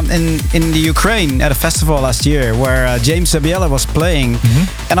the Ukraine at a festival last year where James Zabiela was playing,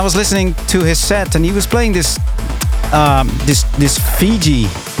 and I was listening to his set, and he was playing this Fiji.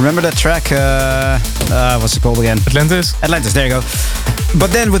 Remember that track? What's it called again? Atlantis. Atlantis. There you go.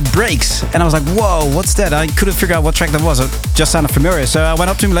 But then with breaks, and I was like, "Whoa, what's that?" I couldn't figure out what track that was. It just sounded familiar. So I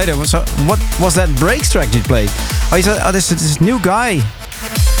went up to him later. So what was that breaks track you played? Oh, he said, "Oh, this new guy."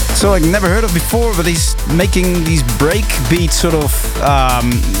 So I never heard of before, but he's making these breakbeat sort of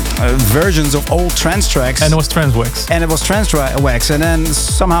versions of old trance tracks. And it was Transwax. And it was Transwax. And then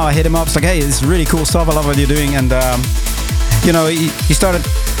somehow I hit him up. It's like, hey, it's really cool stuff. I love what you're doing. And you know, he started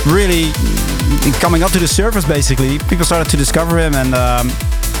really coming up to the surface. Basically, people started to discover him, and I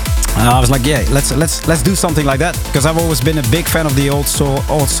was like, yeah, let's do something like that, because I've always been a big fan of the old school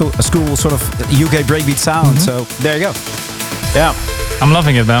sort of UK breakbeat sound. So there you go. Yeah. I'm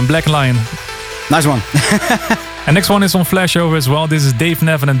loving it, man. Black Lion. Nice one. And next one is on Flashover as well. This is Dave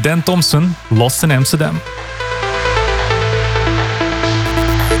Nevin and Dan Thompson, Lost in Amsterdam.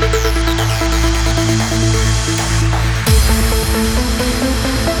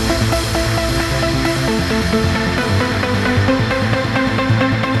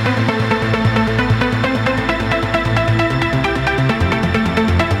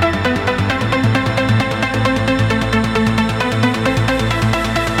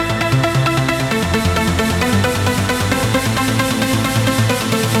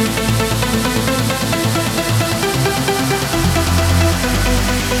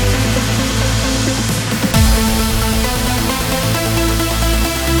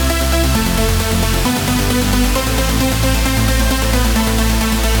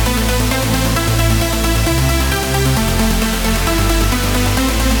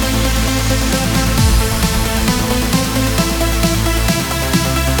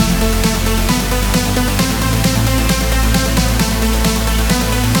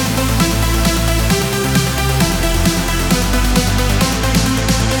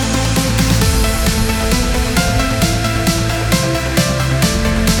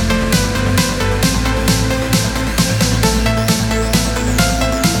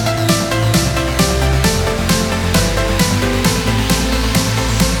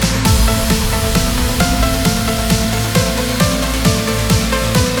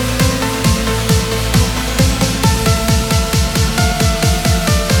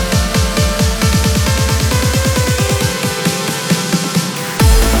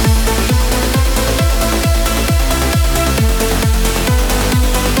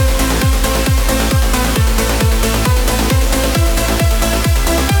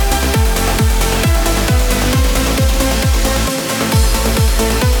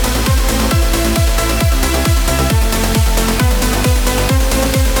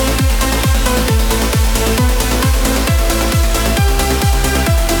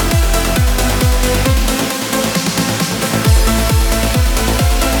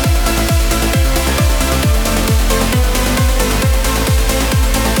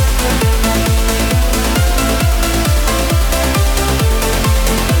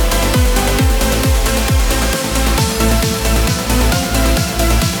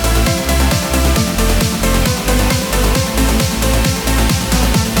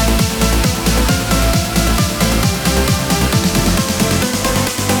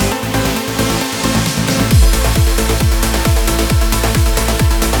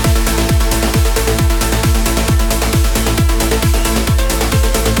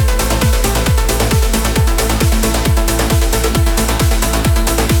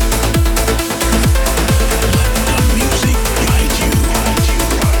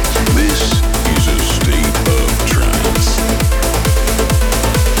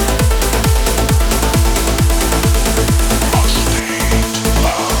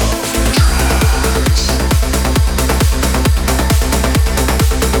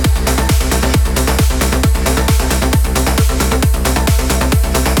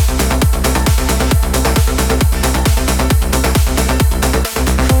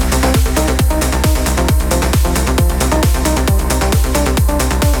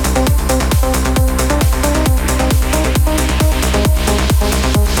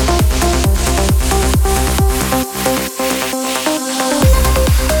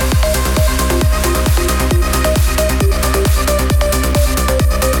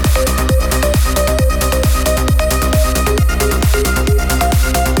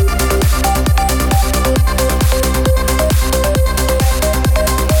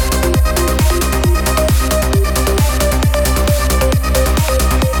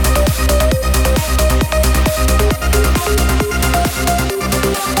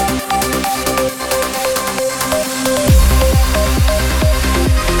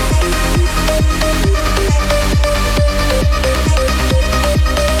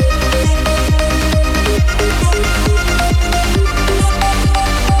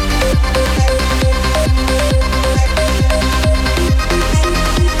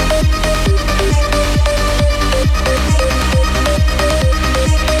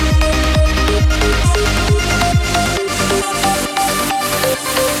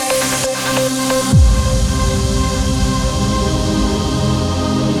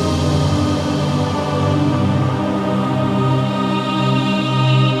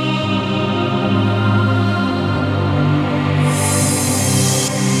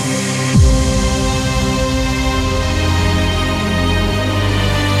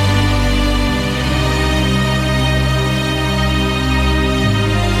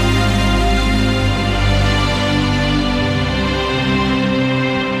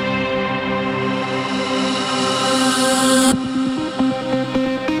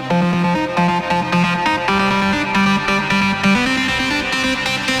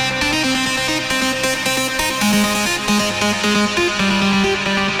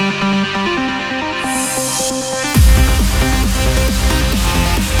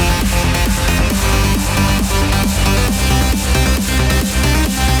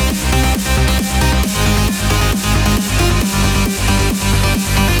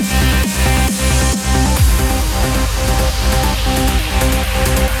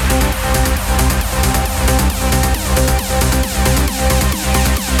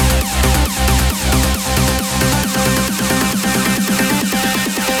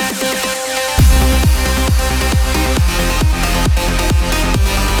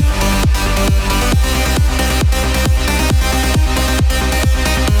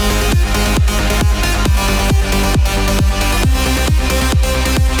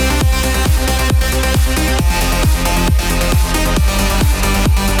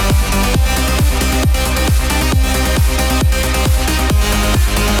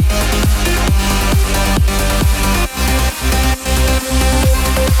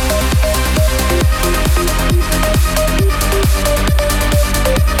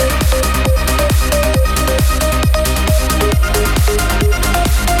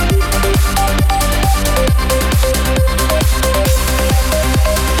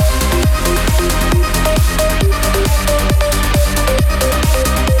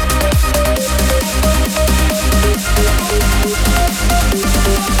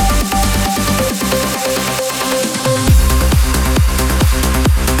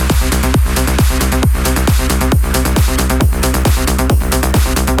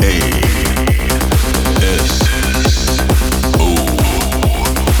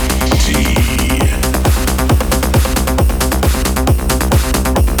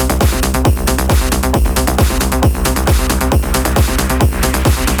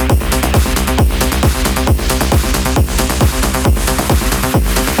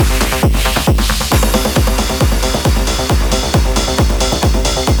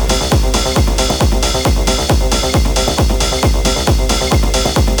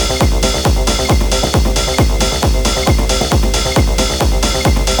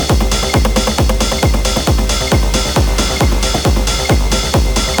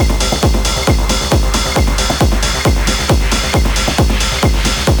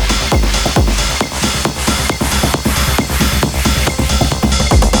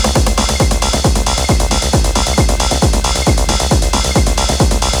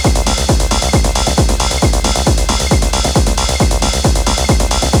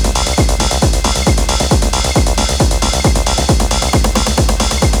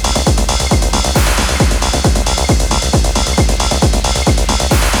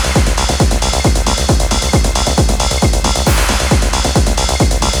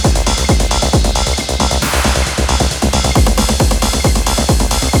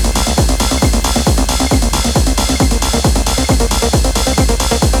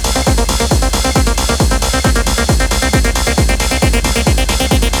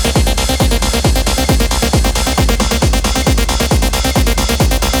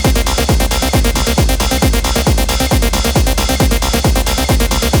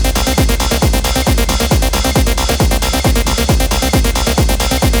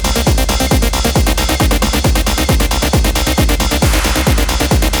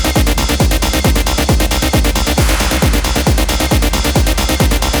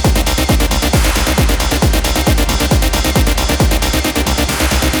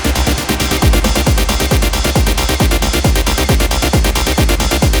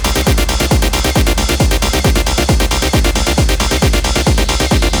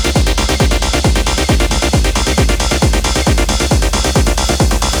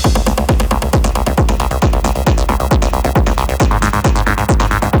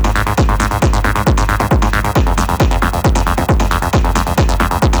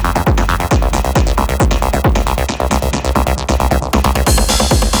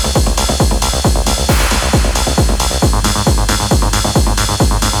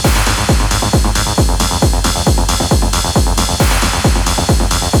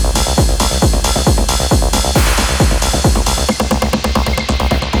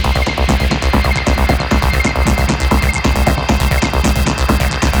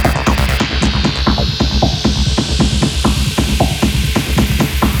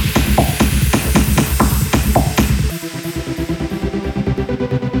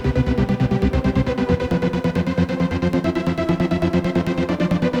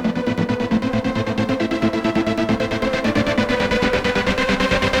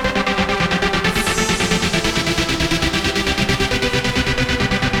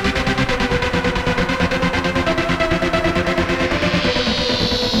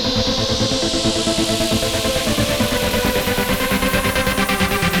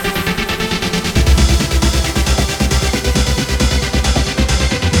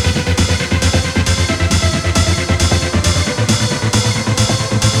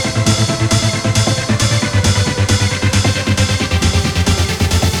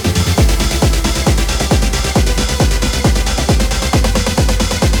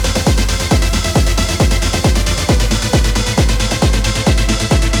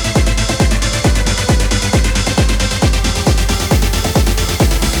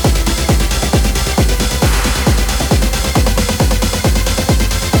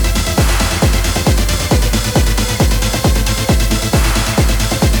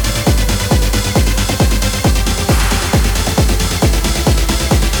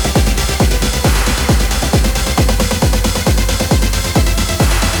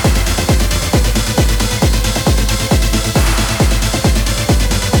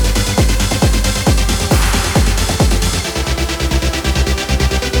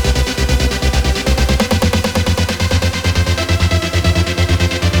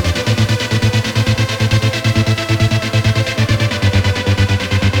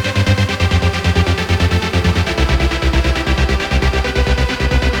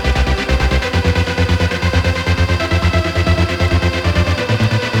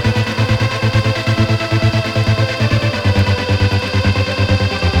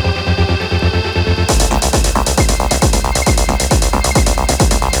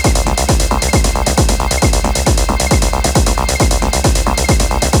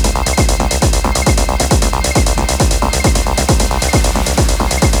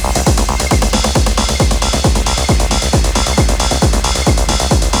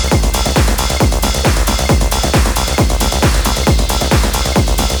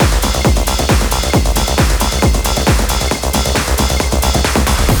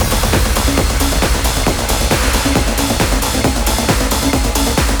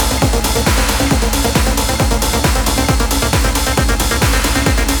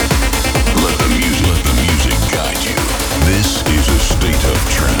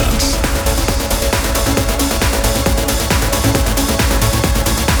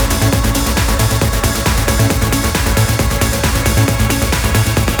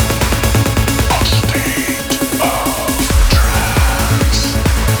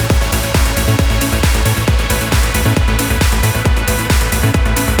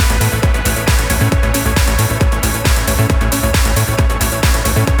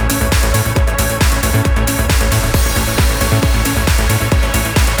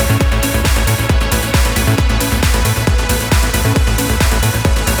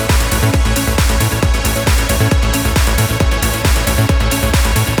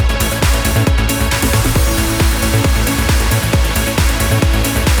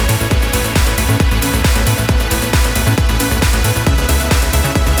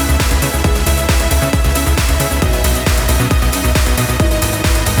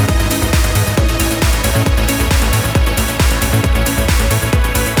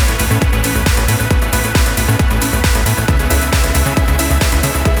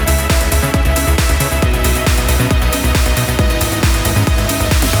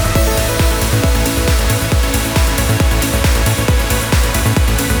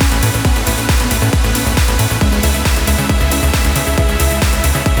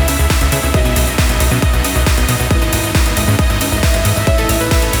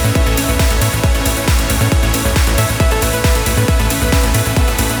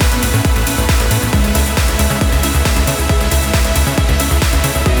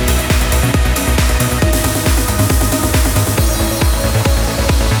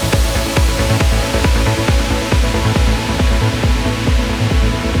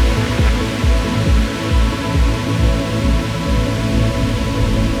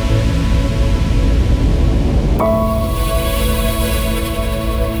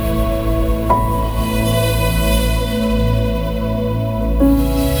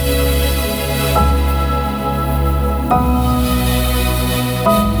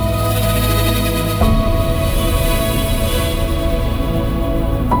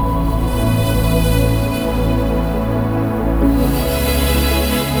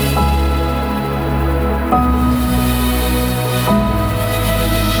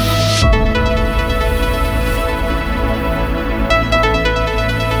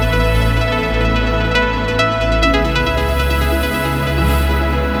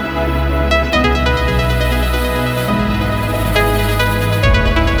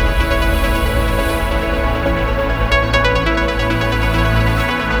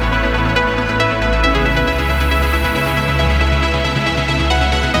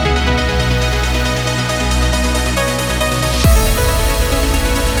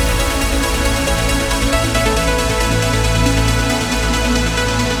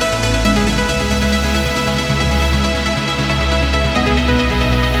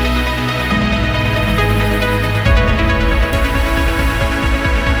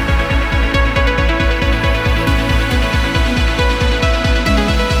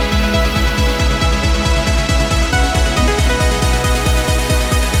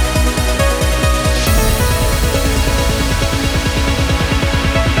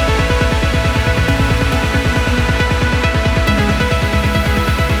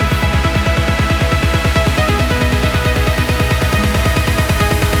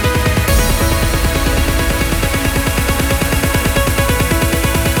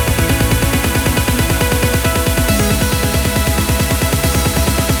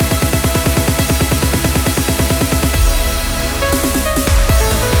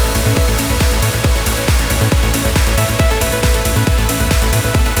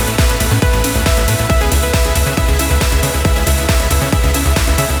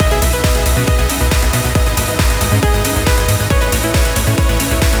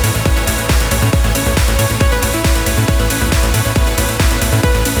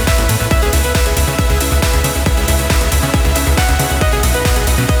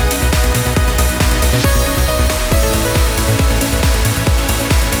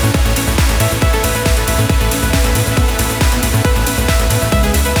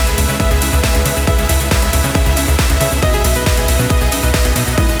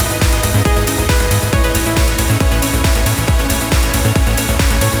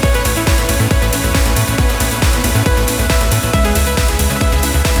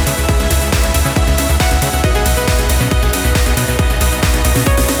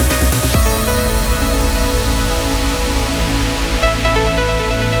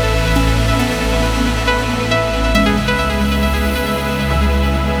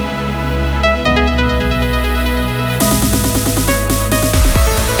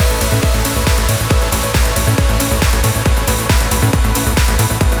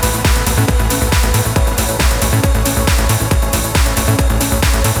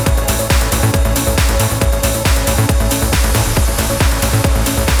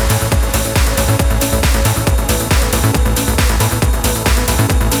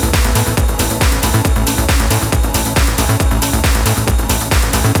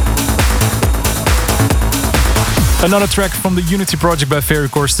 Another track from the Unity project by Ferry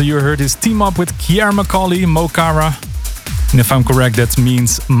Corsten. You heard his team up with Kier Macaulay, Mokara. And if I'm correct, that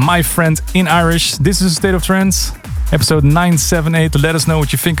means my friend in Irish. This is State of Trance, episode 978. Let us know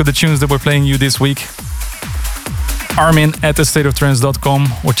what you think of the tunes that we're playing you this week. Armin at thestateoftrance.com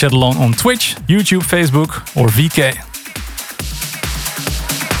or chat along on Twitch, YouTube, Facebook or VK.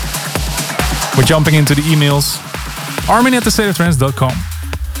 We're jumping into the emails. Armin at thestateoftrance.com.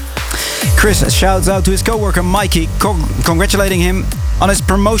 Chris shouts out to his co-worker Mikey, congratulating him on his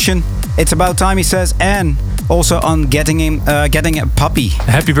promotion. It's about time, he says, and also on getting a puppy.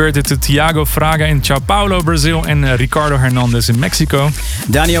 Happy birthday to Tiago Fraga in Sao Paulo, Brazil, and Ricardo Hernandez in Mexico.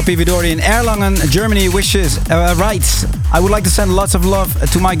 Daniel Pividori in Erlangen, Germany wishes, writes, I would like to send lots of love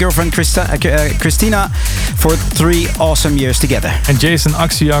to my girlfriend Christina for 3 awesome years together. And Jason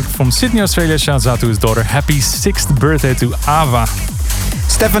Axiak from Sydney, Australia shouts out to his daughter. Happy 6th birthday to Ava.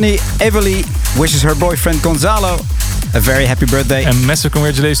 Stephanie Evely wishes her boyfriend Gonzalo a very happy birthday. And massive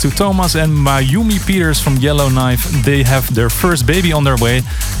congratulations to Thomas and Mayumi Peters from Yellowknife. They have their first baby on their way,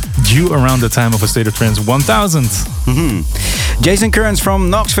 due around the time of A State of Trance 1000. Mm-hmm. Jason Kearns from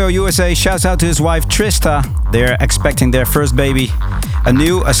Knoxville, USA shouts out to his wife Trista. They're expecting their first baby. A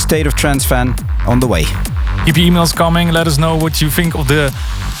new A State of Trance fan on the way. Keep your emails coming. Let us know what you think of the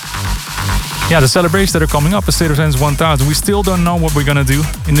celebrations that are coming up, A State of Trance 1000. We still don't know what we're gonna do.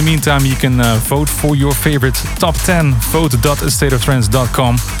 In the meantime, you can vote for your favorite top 10.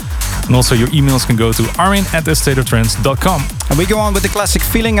 Vote.astateoftrance.com. And also your emails can go to armin@astateoftrance.com. And we go on with the classic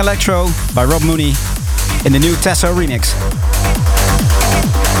Feeling Electro by Rob Mooney in the new Tesso remix.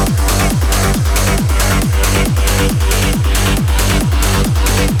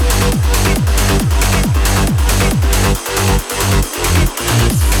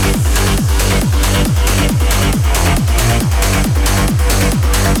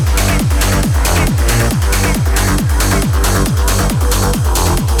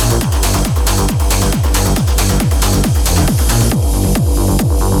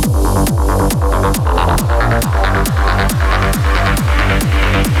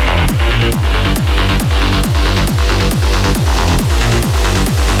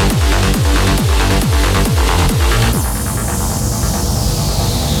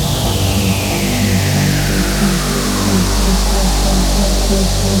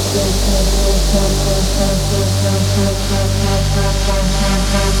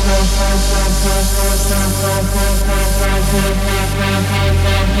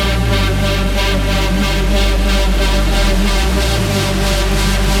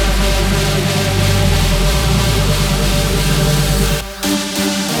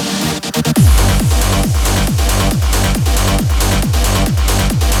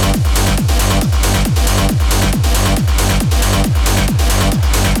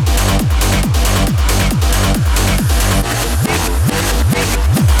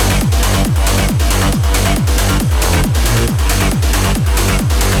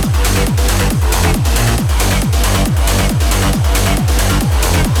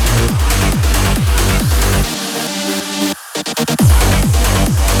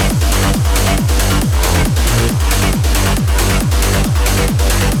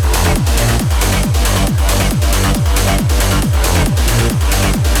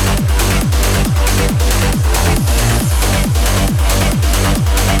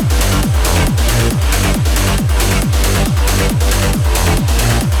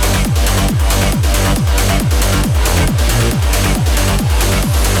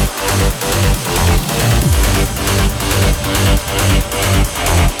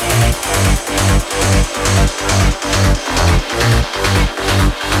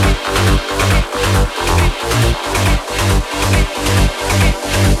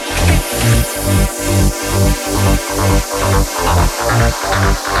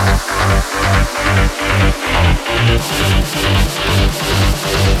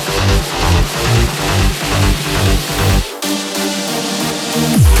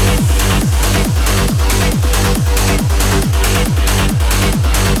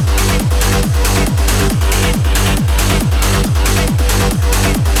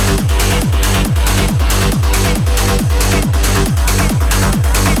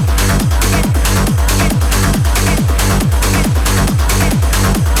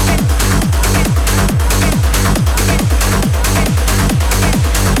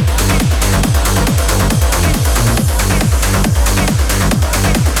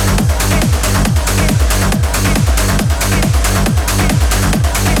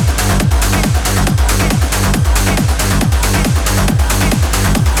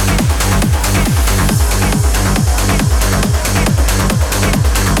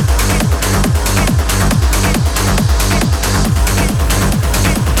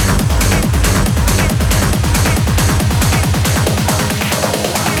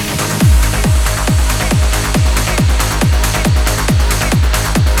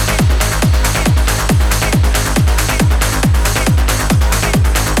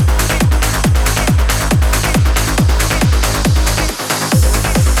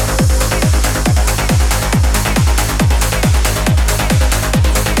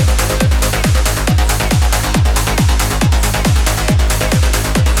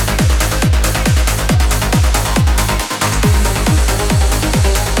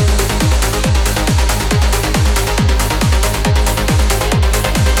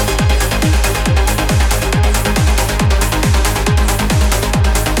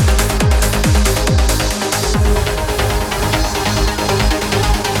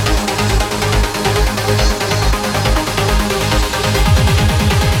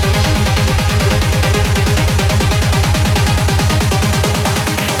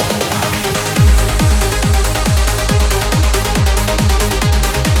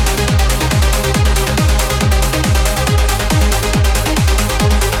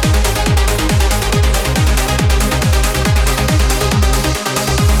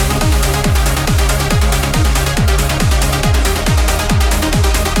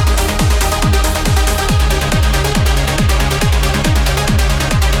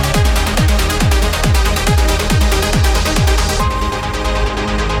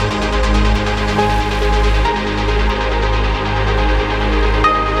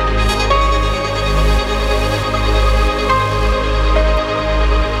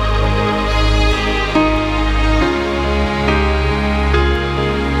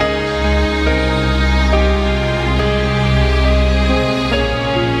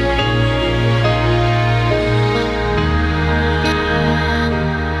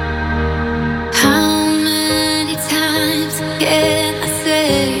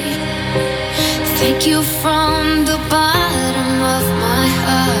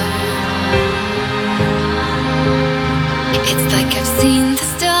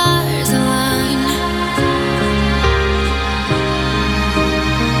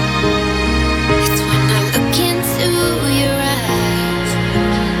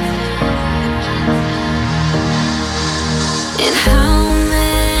 And how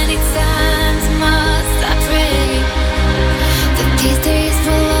many times must I pray that these days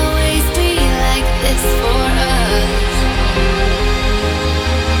will always be like this for us?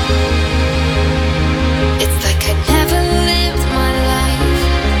 It's like I never lived my life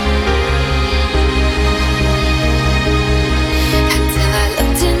until I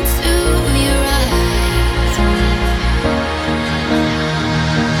looked into your eyes,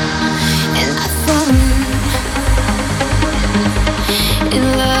 and I thought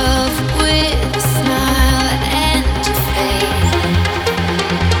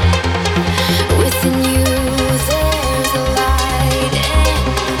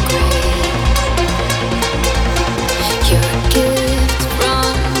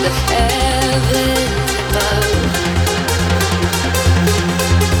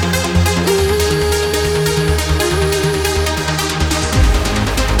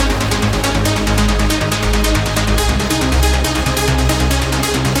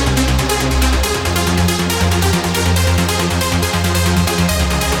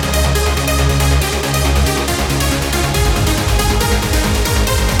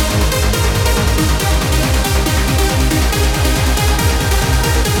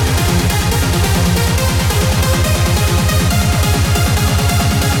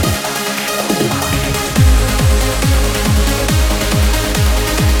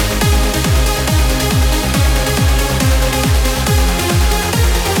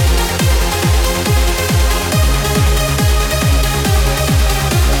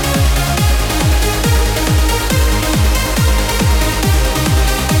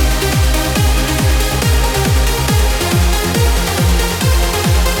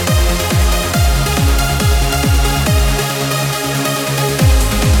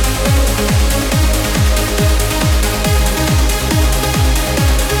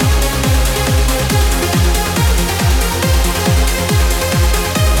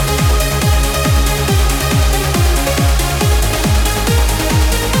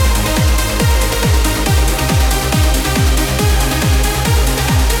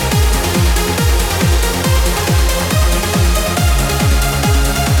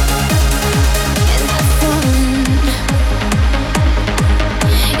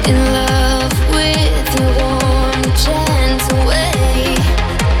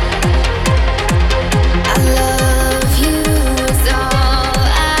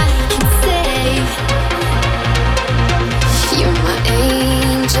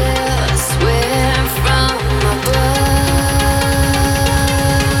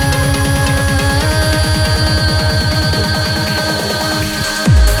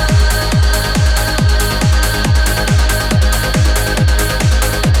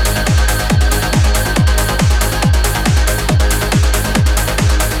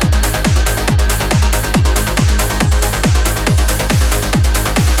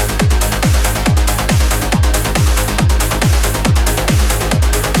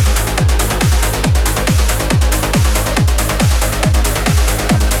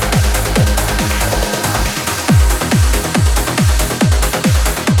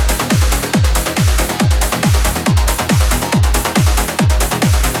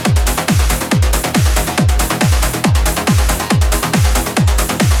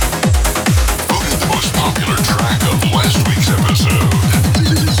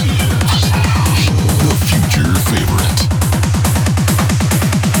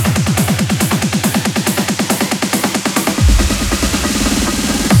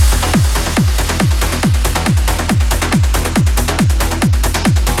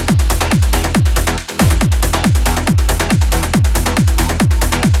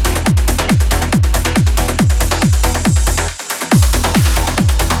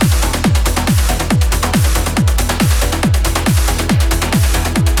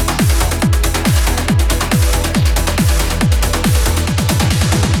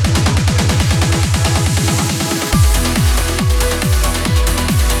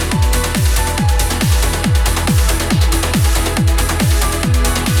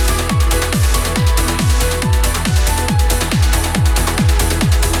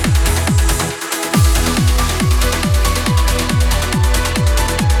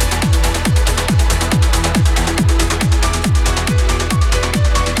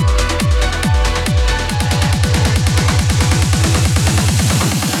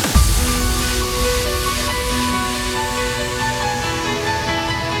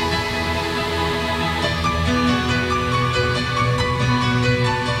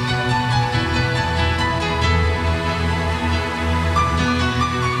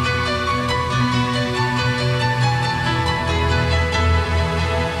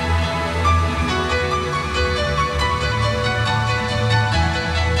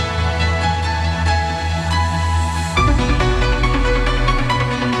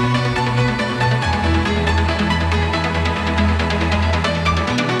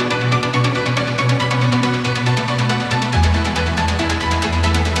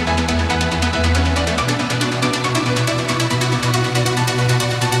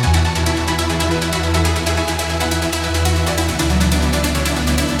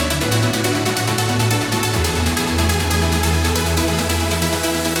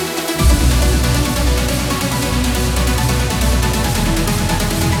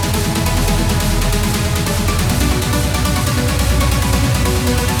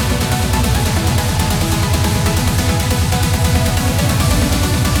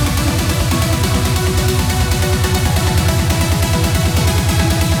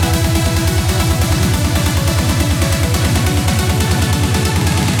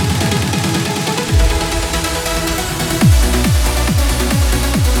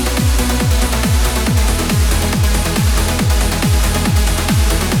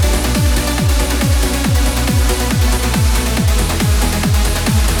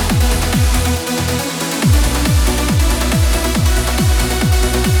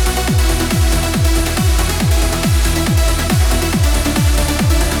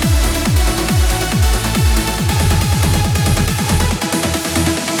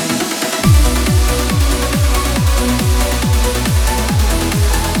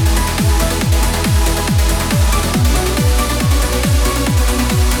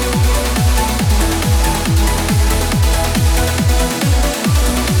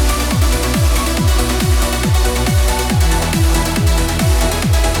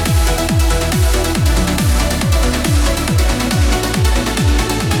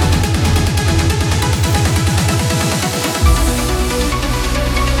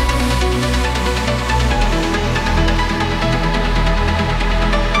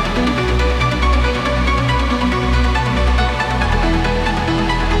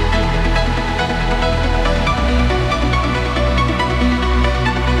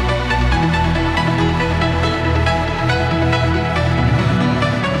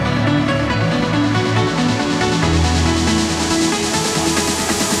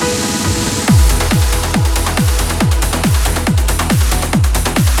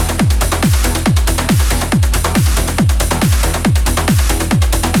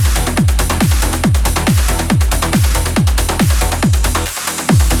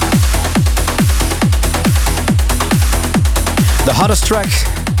hottest track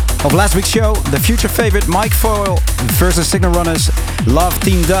of last week's show, the future favorite Mike Foyle versus Signal Runners, Love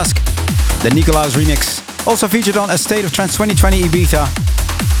Team Dusk, the Nikolaus remix, also featured on A State of Trance 2020 Ibiza.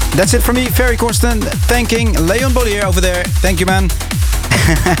 That's it for me, Ferry Corsten, thanking Leon Bollier over there. Thank you, man,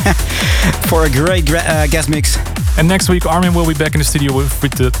 for a great guest mix. And next week, Armin will be back in the studio with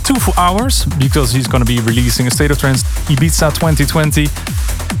the 2 hours, because he's going to be releasing A State of Trance Ibiza 2020.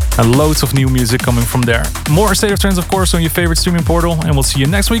 And loads of new music coming from there. More State of Trance, of course, on your favorite streaming portal. And we'll see you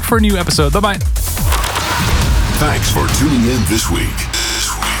next week for a new episode. Bye-bye. Thanks for tuning in this week.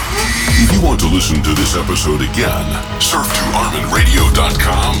 If you want to listen to this episode again, surf to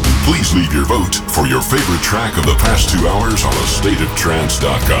ArminRadio.com. Please leave your vote for your favorite track of the past 2 hours on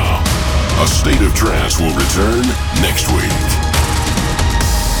AStateOfTrance.com. A State of Trance will return next week.